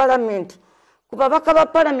kuyingira parliament kuba babaka ba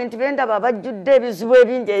parliament bendaba bajjudde ebizibu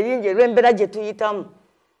ebingi olw'embeera gye tuyitamu.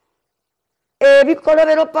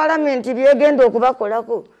 Ebikolobero parliament byegenda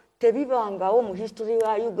okubakolako tebibangawo mu history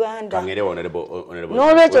wa Uganda.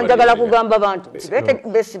 N'olwekyo njagala kugamba bantu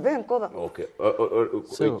besibe enkoba.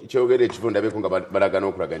 Kyogere ekivunda beko nga balagana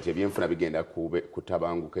okulaga nti ebyenfuna bigenda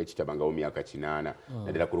kutabanguka ekitabangawo myaka 8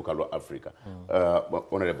 naddala ku lukalu lwa Africa.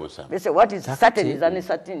 Honorable Sam. What is certain is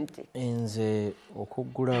uncertainty. Nze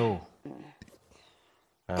okuggulawo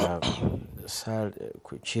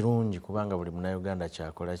kirungi kubanga buli munnayuganda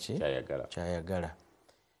kyakola ki kyayagala.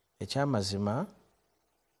 Ekyamazima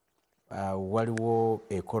waliwo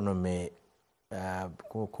economy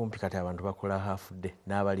kumpi kati abantu bakola half day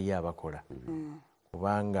n'abaliyo abakola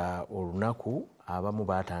kubanga olunaku abamu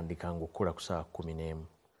batandikanga okukola ku ssaawa 11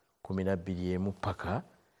 12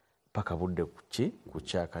 paka budde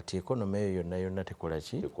kukya kati economy eyo yonna yonna tekola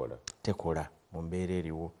ki tekola mu mbeera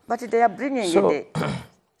eriwo. But they are bringing the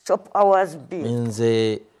shop hours bill.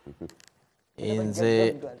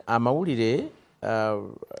 Nze amawulire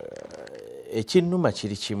ekinnuma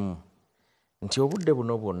kiri kimu nti obudde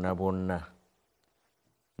buno bwonna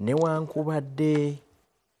newankubadde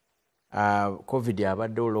covid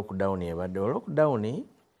abaddewo lockdown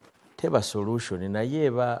teba solution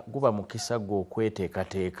naye guba mukisa gwe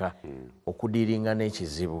okweteekateeka okudiringa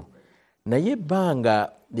n'ekizibu naye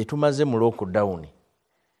ebbanga lye tumaze mu lockdown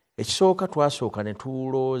ekisooka twasooka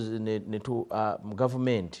mu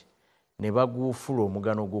gavumenti ne bagufuula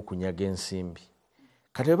omugano gw'okunyaga ensimbi.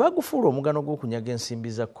 Kati bwe bagufuula omugano gw'okunyaga ensimbi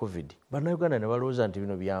za covid bannayuganda ne balowooza nti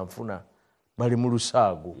bino byanfuna bali mu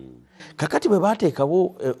lusaago. Kakati bwe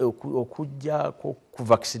baateekawo okujja ku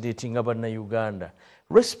vaccinatinga bannayuganda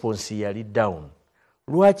response yali down.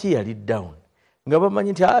 Lwaki yali down? Nga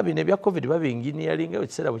bamanyi nti bino ebya covid babinginiyalinga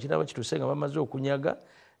ekiseera bwe kinaba kituuse nga bamaze okunyaga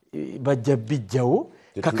bajja bijjawo.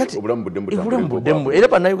 Kakati obulamu buddemu era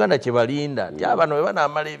bannayuganda kye balinda nti abano bwe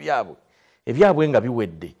banaamala ebyabwe nga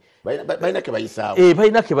biwedde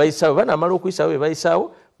balina ke bayisaawo banaamala okuyisaawo bye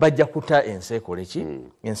bayisaawo bajja kuta ensi ekole ki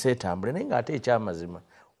ensi etambule naye ng'ate ekyamazima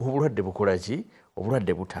obulwadde bukola ki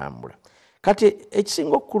obulwadde butambula. Kati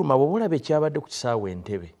ekisinga okukuluma bwe bulaba ekyabadde ku kisaawe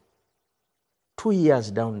Entebbe 2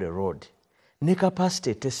 years down the road ne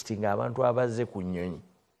capacity testing abantu abazze ku nnyonyi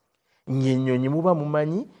ng'ennyonyi muba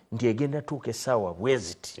mumanyi nti egenda tuuka essaawa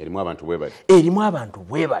bweziti erimu abantu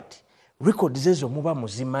bwe bati records ezo muba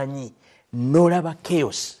muzimanyi n'olaba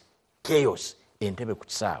chaos Entebbe ku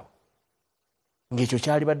kisaawe ng'ekyo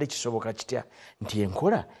kyalibadde kisoboka kitya nti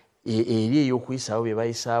enkola eri ey'okuyisaawo bye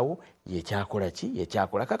bayisaawo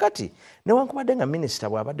yekyakola. Kakati newankubadde nga minisita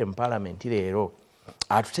bw'abadde mu paalamenti leero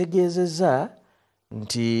atutegeezezza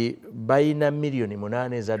nti bayina 8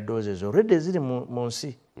 million eza doses already ziri mu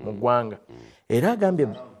nsi mu ggwanga era agambye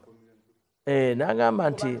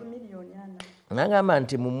n'agamba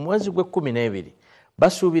nti mu mwezi gwe 12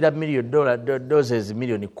 basuubira doses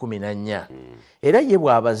million 14 era ye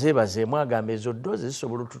bw'abazeebazeemu agamba ezo doses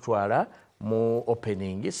zisobola otutwala mu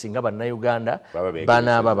opening singa bannayuganda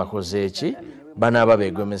banaaba bakoze eki banaaba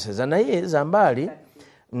beegomeseza. Naye Zambaali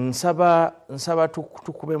nsaba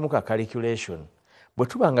tukubemu ka calculation bwe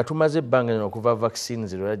tuba nga tumaze ebbanga lino okuva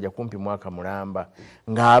vaccines lwajja kumpi mwaka mulamba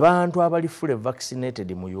ng'abantu abali fully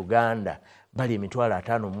vaccinated mu Uganda bali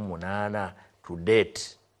 58,000 to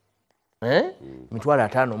date. emitwalo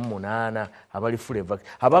 58 abali full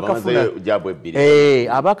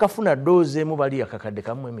abakafuna doozi emu bali akakadde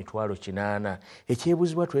kamu emitwalo 8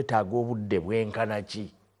 ekyebuzibwa twetaaga obudde bwenkana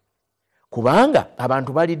ki kubanga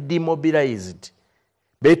abantu bali demobilized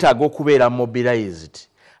beetaaga okubeera mobilized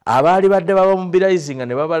abaali badde baba mobilizing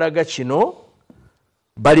ne babalaga kino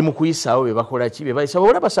bali mu kuyisaawo be bakola ki be bayisa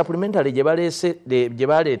olaba supplementary gye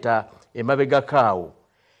baleeta emabega kaawo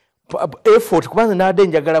effort kubanza nade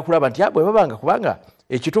njagala kulaba nti abwe babanga kubanga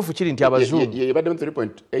ekituufu kiri nti abazungu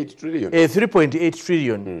 3.8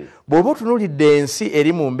 trillion bw'oba otunuulidde ensi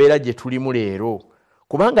eri mu mbeera gye tulimu leero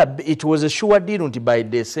kubanga it was a sure deal nti by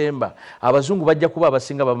December abazungu bajja kuba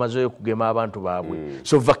abasinga bamazeyo kugema abantu baabwe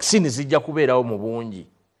so vaccine zijja kubeerawo mu bungi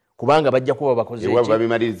kubanga bajja kuba bakoze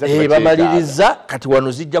bamaliriza kati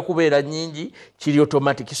wano zijja kubeera nyingi kiri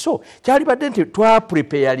automatic so kyali badde nti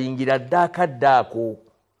twapreparingira ddaako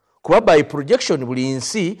kuba by projection buli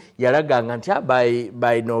nsi yalaganga nti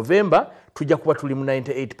by November tujja kuba tuli mu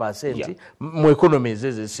 98% mu economies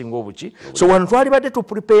ezisinga obuki so wano twali badde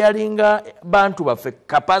tupreparinga bantu baffe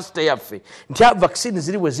capacity yaffe nti vaccine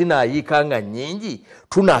ziri bwe zinaayiikanga nyingi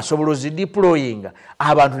tunaasobola zideployinga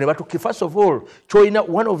abantu ne batuki first of all kyoyina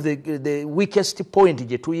one of the weakest point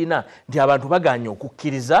gye tuyina nti abantu baganye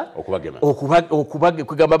okukkiriza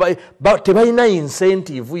okubagema tebalina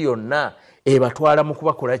incentive yonna ebatwala mu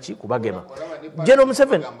kubakola ki kubagema General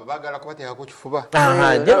Museveni bagala kubateeka ku kifuba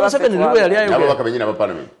General Museveni niwe yali ayogera bakamenye na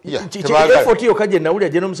parliament effort yo kaje nawulya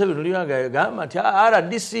General Museveni oli agamba nti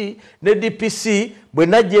RDC ne DPC bwe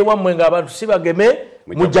najje wammwe nga abantu sibageme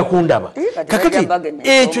mujja kundaba kakati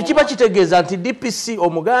ekyo kiba kitegeeza nti DPC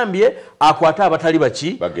omugambye akwata abatali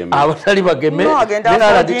baki abatali bageme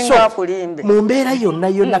mu mbeera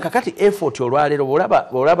yonna kakati effort olwaleero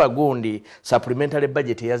olaba gundi supplementary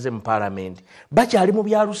budget eyaze mu parliament bakyali mu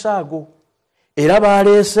byalusaago era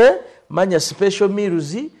baleese manya special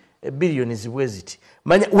meals billioni zibweziti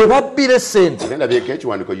manya we babbire sente nenda byeke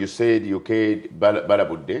ekiwandiiko you said UK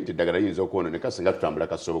balabudde nti ddagala yinza okwononeka singa tutambula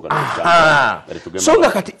kasoboka so nga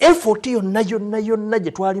kati effort yonna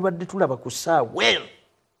gye twali badde tulaba ku ssaawa eno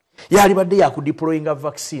yali badde yakudeployinga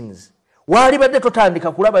vaccines wali badde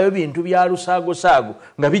totandika kulabayo bintu bya lusaago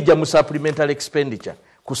nga bijja mu supplementary expenditure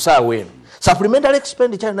ku ssaawa eno supplementary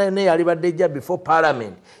expenditure nayo yali badde ejja before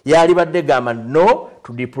parliament yali badde gamba no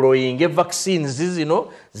to deploying vaccines zino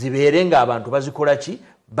zibeere nga abantu bazikola ki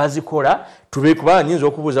bazikola kubanga nyinza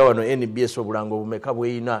okubuuza wano NBS obulango obumeka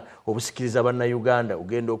bweyina obusikiriza bannayuganda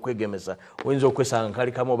ogenda okwegemesa oyinza okwesanga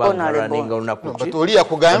nkali kamu bangaraninga olunaku oli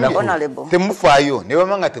yakugambye temufaayo ne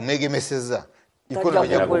bamanga temwegemeseza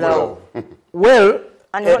well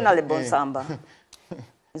honorable Nsamba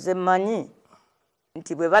nze manyi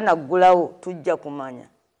nti bwe banaggulawo tujja kumanya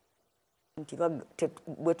nti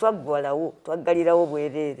bwe twaggwalawo twaggalirawo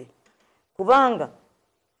bwereere kubanga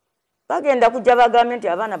bagenda kujja bagambe nti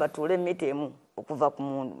abaana batuule emiti emu okuva ku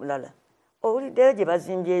mulala owuliddeyo gye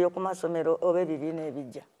bazimbyeyo ku masomero oba ebibiina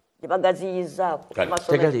ebijja gye bagaziyizaako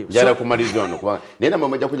jala kumaliriza ono kubanga naye namwe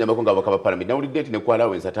mujja kunyambako nga abaka ba palamenti nawulidde nti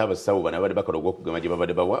nekwalawo ate abasawo bano abadde bakola ogwokugema gye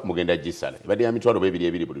babadde bawa mugenda gisala ebadde ya mitwalo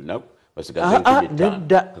ebiri buli lunaku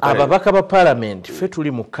nedda ababaka ba palamenti ffe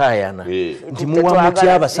tuli mu kaayana nti muwa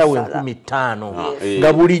mutya abasawo 50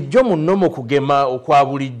 nga bulijjo munno kugema okwa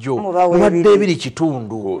bulijjo muwadde ebiri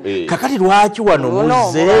kitundu kakati lwaki wano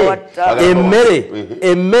muzze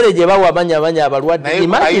emmere gye bawa abanya abalwadde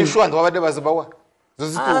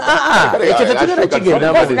ekyo tetugenda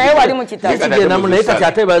kigendamu naye kati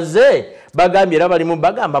ate bazze bagambye era balimu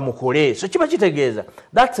bagamba mukole so kiba kitegeeza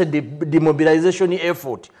that's a demobilization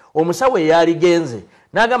effort omusawo eyaligenze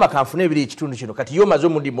n'agamba kanfune ebiri ekitundu kino kati yo maze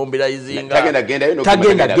omudemobilizinga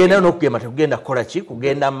tagendayo n'okugema tekugenda kukola ki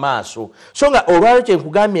kugenda mu maaso so nga olwalyo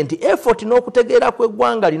kyenkugambye nti effort n'okutegeera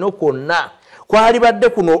kw'eggwanga lino kwonna kwali badde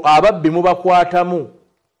kuno ababbi mubakwatamu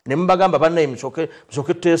ne mbagamba bannaye musoke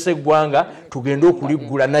tuteese eggwanga tugende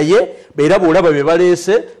okuliggula naye era bw'olaba bye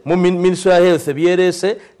baleese mu Ministry of Health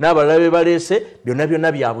byereese n'abalala bye baleese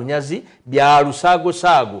byonna bya bunyazi bya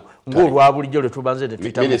lusaagosaago ng'olwa bulijjo lwe tubanze ne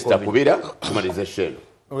tuyita Minisita Kubira tumalize sheno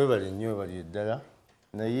webale nnyo bali ddala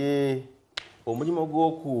naye omulimu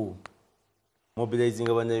gw'oku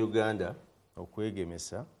mobilizinga bannayuganda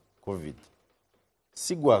okwegemesa covid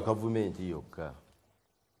si gwa gavumenti yokka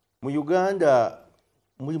mu Uganda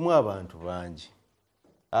mulimu abantu bangi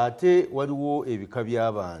ate waliwo ebika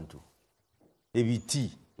by'abantu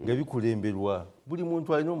ebiti nga bikulemberwa buli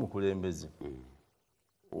muntu alina omukulembeze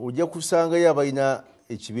ojja kusangayo abalina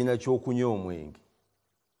ekibiina ky'okunywa omwenge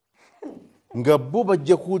nga bo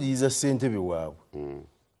bajja kuwuliriza ssentebe waabwe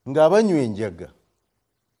ng'abanywa enjaga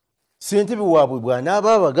ssentebe waabwe bw'anaaba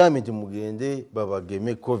abagambye nti mugende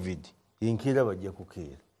babageme covid enkeera bajja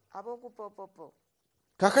kukeera abokupopopo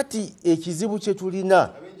kakati ekizibu kye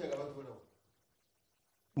tulina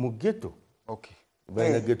mu ghetto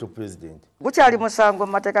balina ghetto president gukyali musango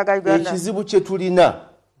mu mateeka ga Uganda ekizibu kye tulina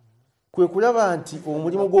kwe kulaba nti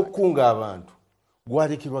omulimu gw'okukunga abantu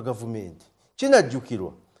gwalekirwa gavumenti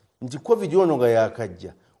kinajjukirwa nti covid ono nga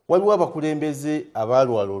yakajja waliwo abakulembeze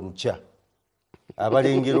abaalwala olukya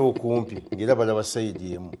abalengera okumpi ngera balaba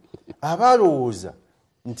sayidi emu abaalowooza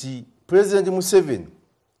nti President Museveni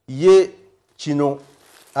ye kino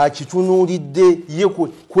akitunuulidde ye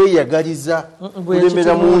kweyagaliza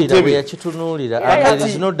kulembera mu ntebe yakitunuulira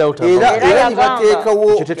era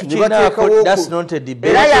nibateekawo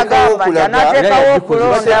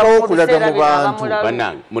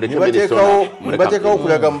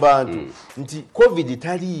okulaga mu bantu nti covid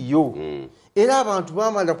taliiyo era abantu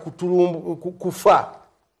bamala kufa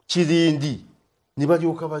kirindi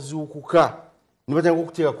nibalyoka bazuukuka nibatandika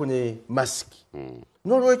okuteekako ne masiki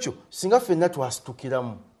n'olwekyo singa ffenna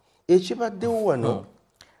twasitukiramu ekibaddewo wano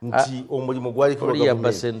nti omulimu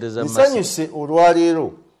gwalinsanyuse olwaleero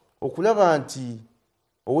okulaba nti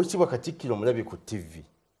owekitiibwa Katikkiro mulabye ku TV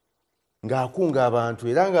ng'akunga abantu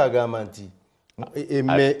era ng'agamba nti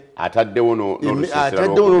ataddewo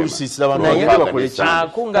n'olusiisira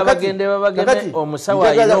akunga bagende babageme omusawo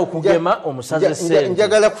alina okugema omusaze sente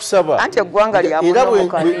njagala kusaba anti eggwanga era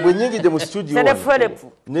bwe nyingidde mu studio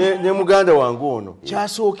ne muganda wange ono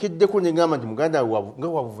kyasookeddeko ne ngamba nti muganda nga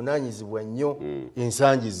wabuvunaanyizibwa nnyo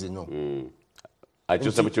ensangi zino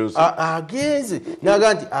agenze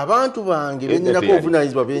naga nti abantu bange benninako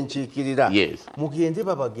obuvunaanyizibwa benkiikirira mugende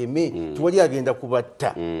babageme tiwali agenda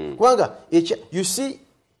kubatta kubanga you see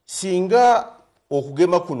singa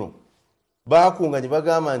okugema kuno bakunga ne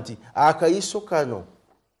bagamba nti akayiso kano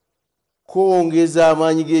kongeza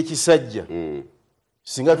amaanyi g'ekisajja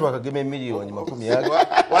singa twakagema emiliyoni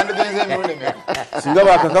 10 singa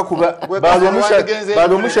bakakakuba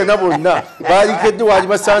balomushana bonna balikedde wali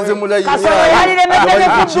basanze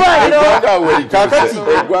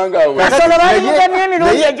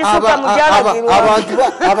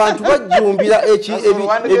abantu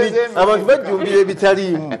bajjumbira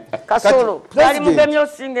ebitaliimu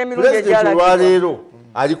olwaleero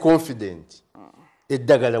ali confident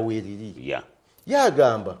eddagala weeriri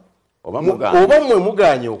yagamba oba mmwe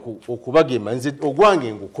muganye okubagema nze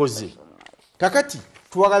ogwange ngukoze kakati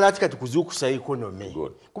twagala ati kati kuzuukusa economy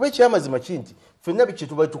kuba ekyamazima kinti ffenna biki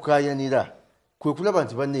tuba tukayanira kwe kulaba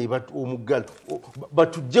nti banne omuggalo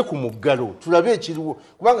batujje ku muggalo tulabe ekiriwo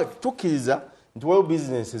kubanga tukkiriza nti waliwo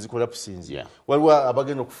bizinesi ezikola pusinzi waliwo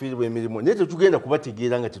abagenda okufiiribwa emirimu naye tetugenda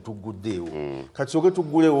kubategeera nga tetuguddeewo kati soke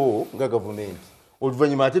tuggulewo nga gavumenti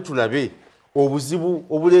oluvannyuma ate tulabe obuzibu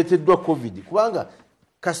obuleeteddwa covid kubanga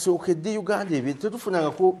kasookedde Uganda ebyo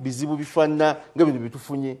tetufunangako bizibu bifaanana nga bino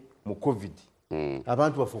bitufunye mu covid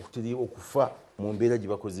abantu bafe okuteri okufa mu mbeera gye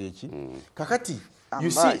bakoze eki kakati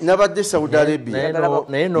you see nabadde Saudi Arabia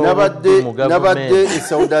nabadde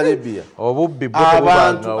Saudi Arabia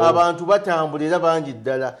abantu batambula era bangi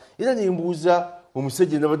ddala era nembuuza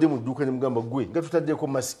omusajja nabadde mu dduuka ne mugamba gwe nga tutaddeko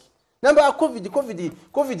masiki namba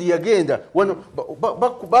covid yagenda wano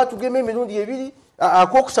batugema emirundi ebiri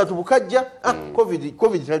akokusatu bukajja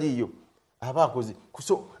covid taliiyo abakoze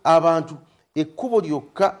so abantu ekkubo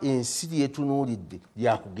lyokka ensi lyetunuulidde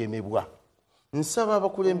lyakugemebwa nsaba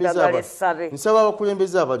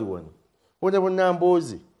abakulembeze abali wano bonna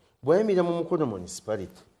mbooze bwayimirira mu mukono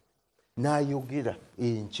municipality n'ayogera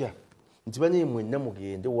enkya nti bane mwenna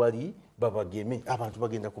mugende wali babageme abantu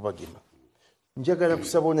bagenda kubagema njagala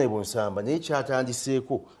kusaba onaebo nsamba naye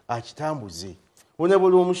kyatandiseeko akitambuze onaebo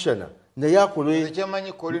lw'omushana naye akole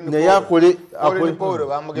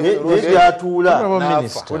gyatuula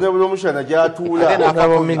onaebo lw'omushana gyatuula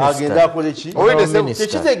agenda akole ki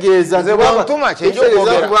tekitegeeza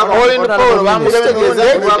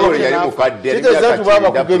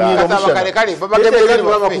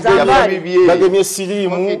bagemye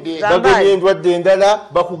siriimu bagemye endwadde endala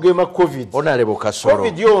bakugema covid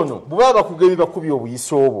ono bwe bakugemi bakubye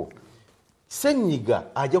obuyisa obwo senyiga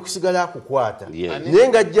ajja kusigala akukwata naye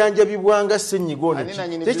ng'ajjanjabibwanga senyiga ono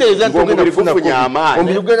tekitegeeza nti ogenda kufuna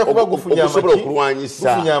omubiri gugenda kuba gufunye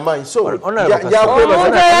amaanyi so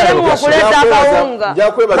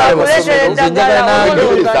njagwebaza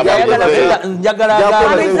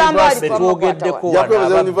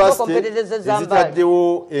univesity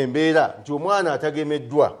ezitaddewo embeera nti omwana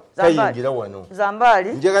atagemeddwa tayingira wano Zambali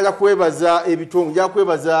njagala kwebaza ebitongo njagala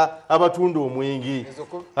kwebaza abatunda omwenge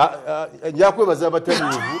njagala kwebaza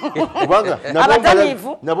abatamiivu kubanga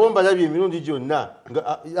nabo mbalabye emirundi gyonna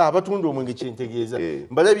abatunda omwenge kyentegeeza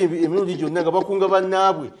mbalabye emirundi gyonna nga bakunga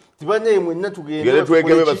bannaabwe tibanaye mwenna tugende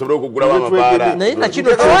twegebe basobole okugulawo amabaala naye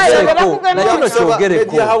nakino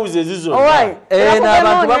kyogereko houses zonna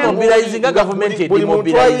n'abantu bamobilizinga gavumenti buli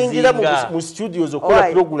muntu ayingira mu studios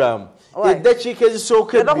okukola programu eddakiika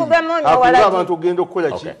ezisooka ebbiri abantu ogenda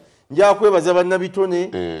okukola ki njagala kwebaza bannabitone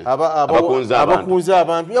abakunza abantu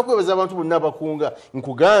njagala kwebaza abantu bonna abakunga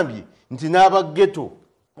nkugambye nti n'abageto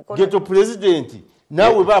geto pulezidenti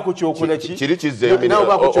naawe baako kyokola kiri kizeeyo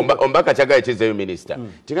ombaka kyagaye kizeeyo minisita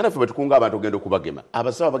tigana ffe betukunga abantu ogenda okubagema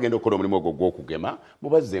abasawo bagenda okukola omulimu ogwo gw'okugema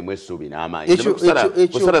mubazzeemu essuubi n'amaanyi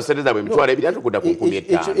kusala sente zaabwe emitwalo ebiri ate okudda ku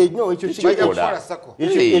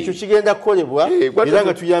 15 ekyo kigenda kukolebwa era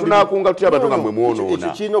nga tunakunga tutya abantu nga mwe mwonoona ekyo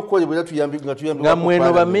kirina okukolebwa era nga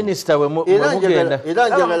mweno baminisita bwe mugenda era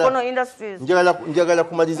njagala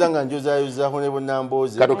kumaliza nga njozaayoza honorable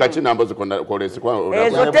Nambooze kati kaki Nambooze kolesikwa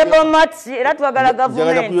ezo table mats era twagala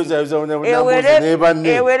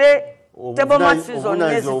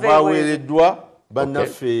baweereddwa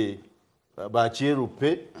bannaffe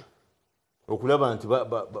bakyeruppe okulaba nti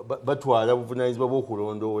batwala buvunanyizibwa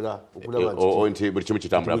bw'okulondoola nti buli kimu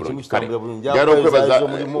kitambula bulungi era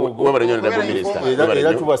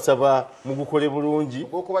tubasaba mugukole bulungi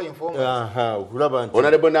okulaba nti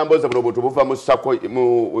Honorable Nambooze buno buntu buva mu sako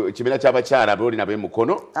mu kibiina ky'abakyala bwolina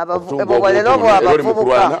b'emikono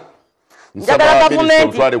njagala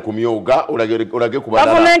gavumenti ku myoga olage ku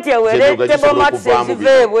balala gavumenti ewere table mats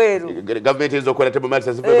eziva ebweru gavumenti ezokola table mats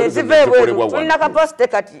eziva ebweru tulina kapasite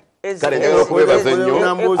kati kale njagala okwebaza nnyo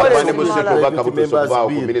abandi museko bakabutosokubaawo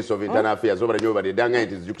ku Ministry of Internal Affairs obala nnyo badedanga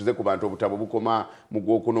nti zijukize ku bantu obutabo bukoma mu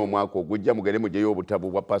Gwokuna omwaka ogujja mugende mujeyo obutabo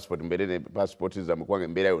bwa passport mbere ne passport zammwe kubanga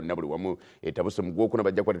embeera yonna buli wamu etabuse mu Gwokuna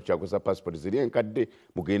bajja kuba tekyakozesa passport ziri enkadde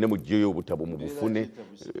mugende mujeyo obutabo mu bufune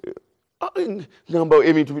ngamba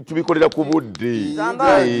ebintu tubikolera ku budde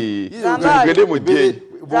tugende mujje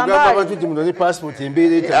bugamba abantu nti muno ne passport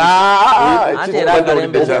embeera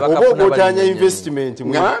oba otanya investment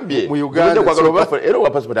mu Uganda era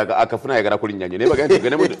owa passport akafuna ayagala kulinnya nnyo naye bagenda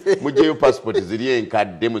tugende mujjeyo passport ziri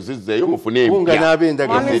enkadde muzizzeeyo mufune empya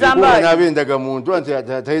n'abendaga muntu nti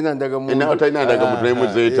talina ndagamuntu naye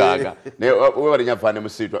muzeetaaga naye webalinya faane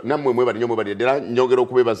musiitwa nammwe mwebali nnyo mwebali ddala njogera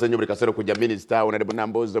okubeebaza nnyo buli kaseera okujja minisita Honorable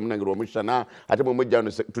Nambooze munangirwa omushana ate bwe mujja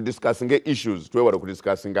tudiscussinga issues twewala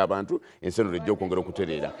okudiscussinga abantu ensonero ejja okwongera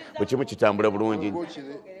okutereera bwe kimu kitambula bulungi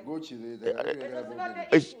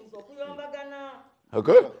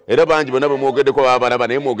era bangi bonna bwe mwogeddeko baba balaba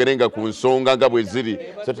naye mwogerenga ku nsonga nga bwe ziri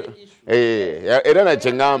era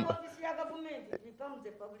nakyeŋŋamba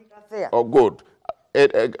good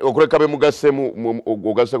okuleka be mugassemu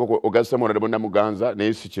ogassemu Honorable Namuganza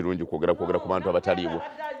naye si kirungi kwogera ku bantu abataliibwo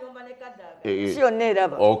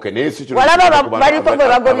walaba baliko gwe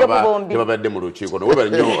bagobye ku bombi tebabadde mu lukiiko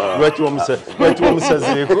lwaki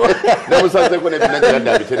wamusazeeko nemusazeeko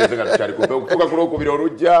nebinakiradde abitereze nga tukyali kumpe okutuuka ku Lwokubiri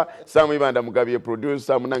olujja Saamu Ibanda Mugabye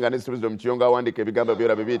producer Munanga ne Sibizzo mu Kiyonga awandiika ebigambo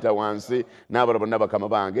byera bibiyita wansi n'abalala bonna bakama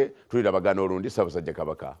bange tulirabagana olundi Ssaabasajja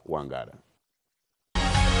Kabaka wangaala.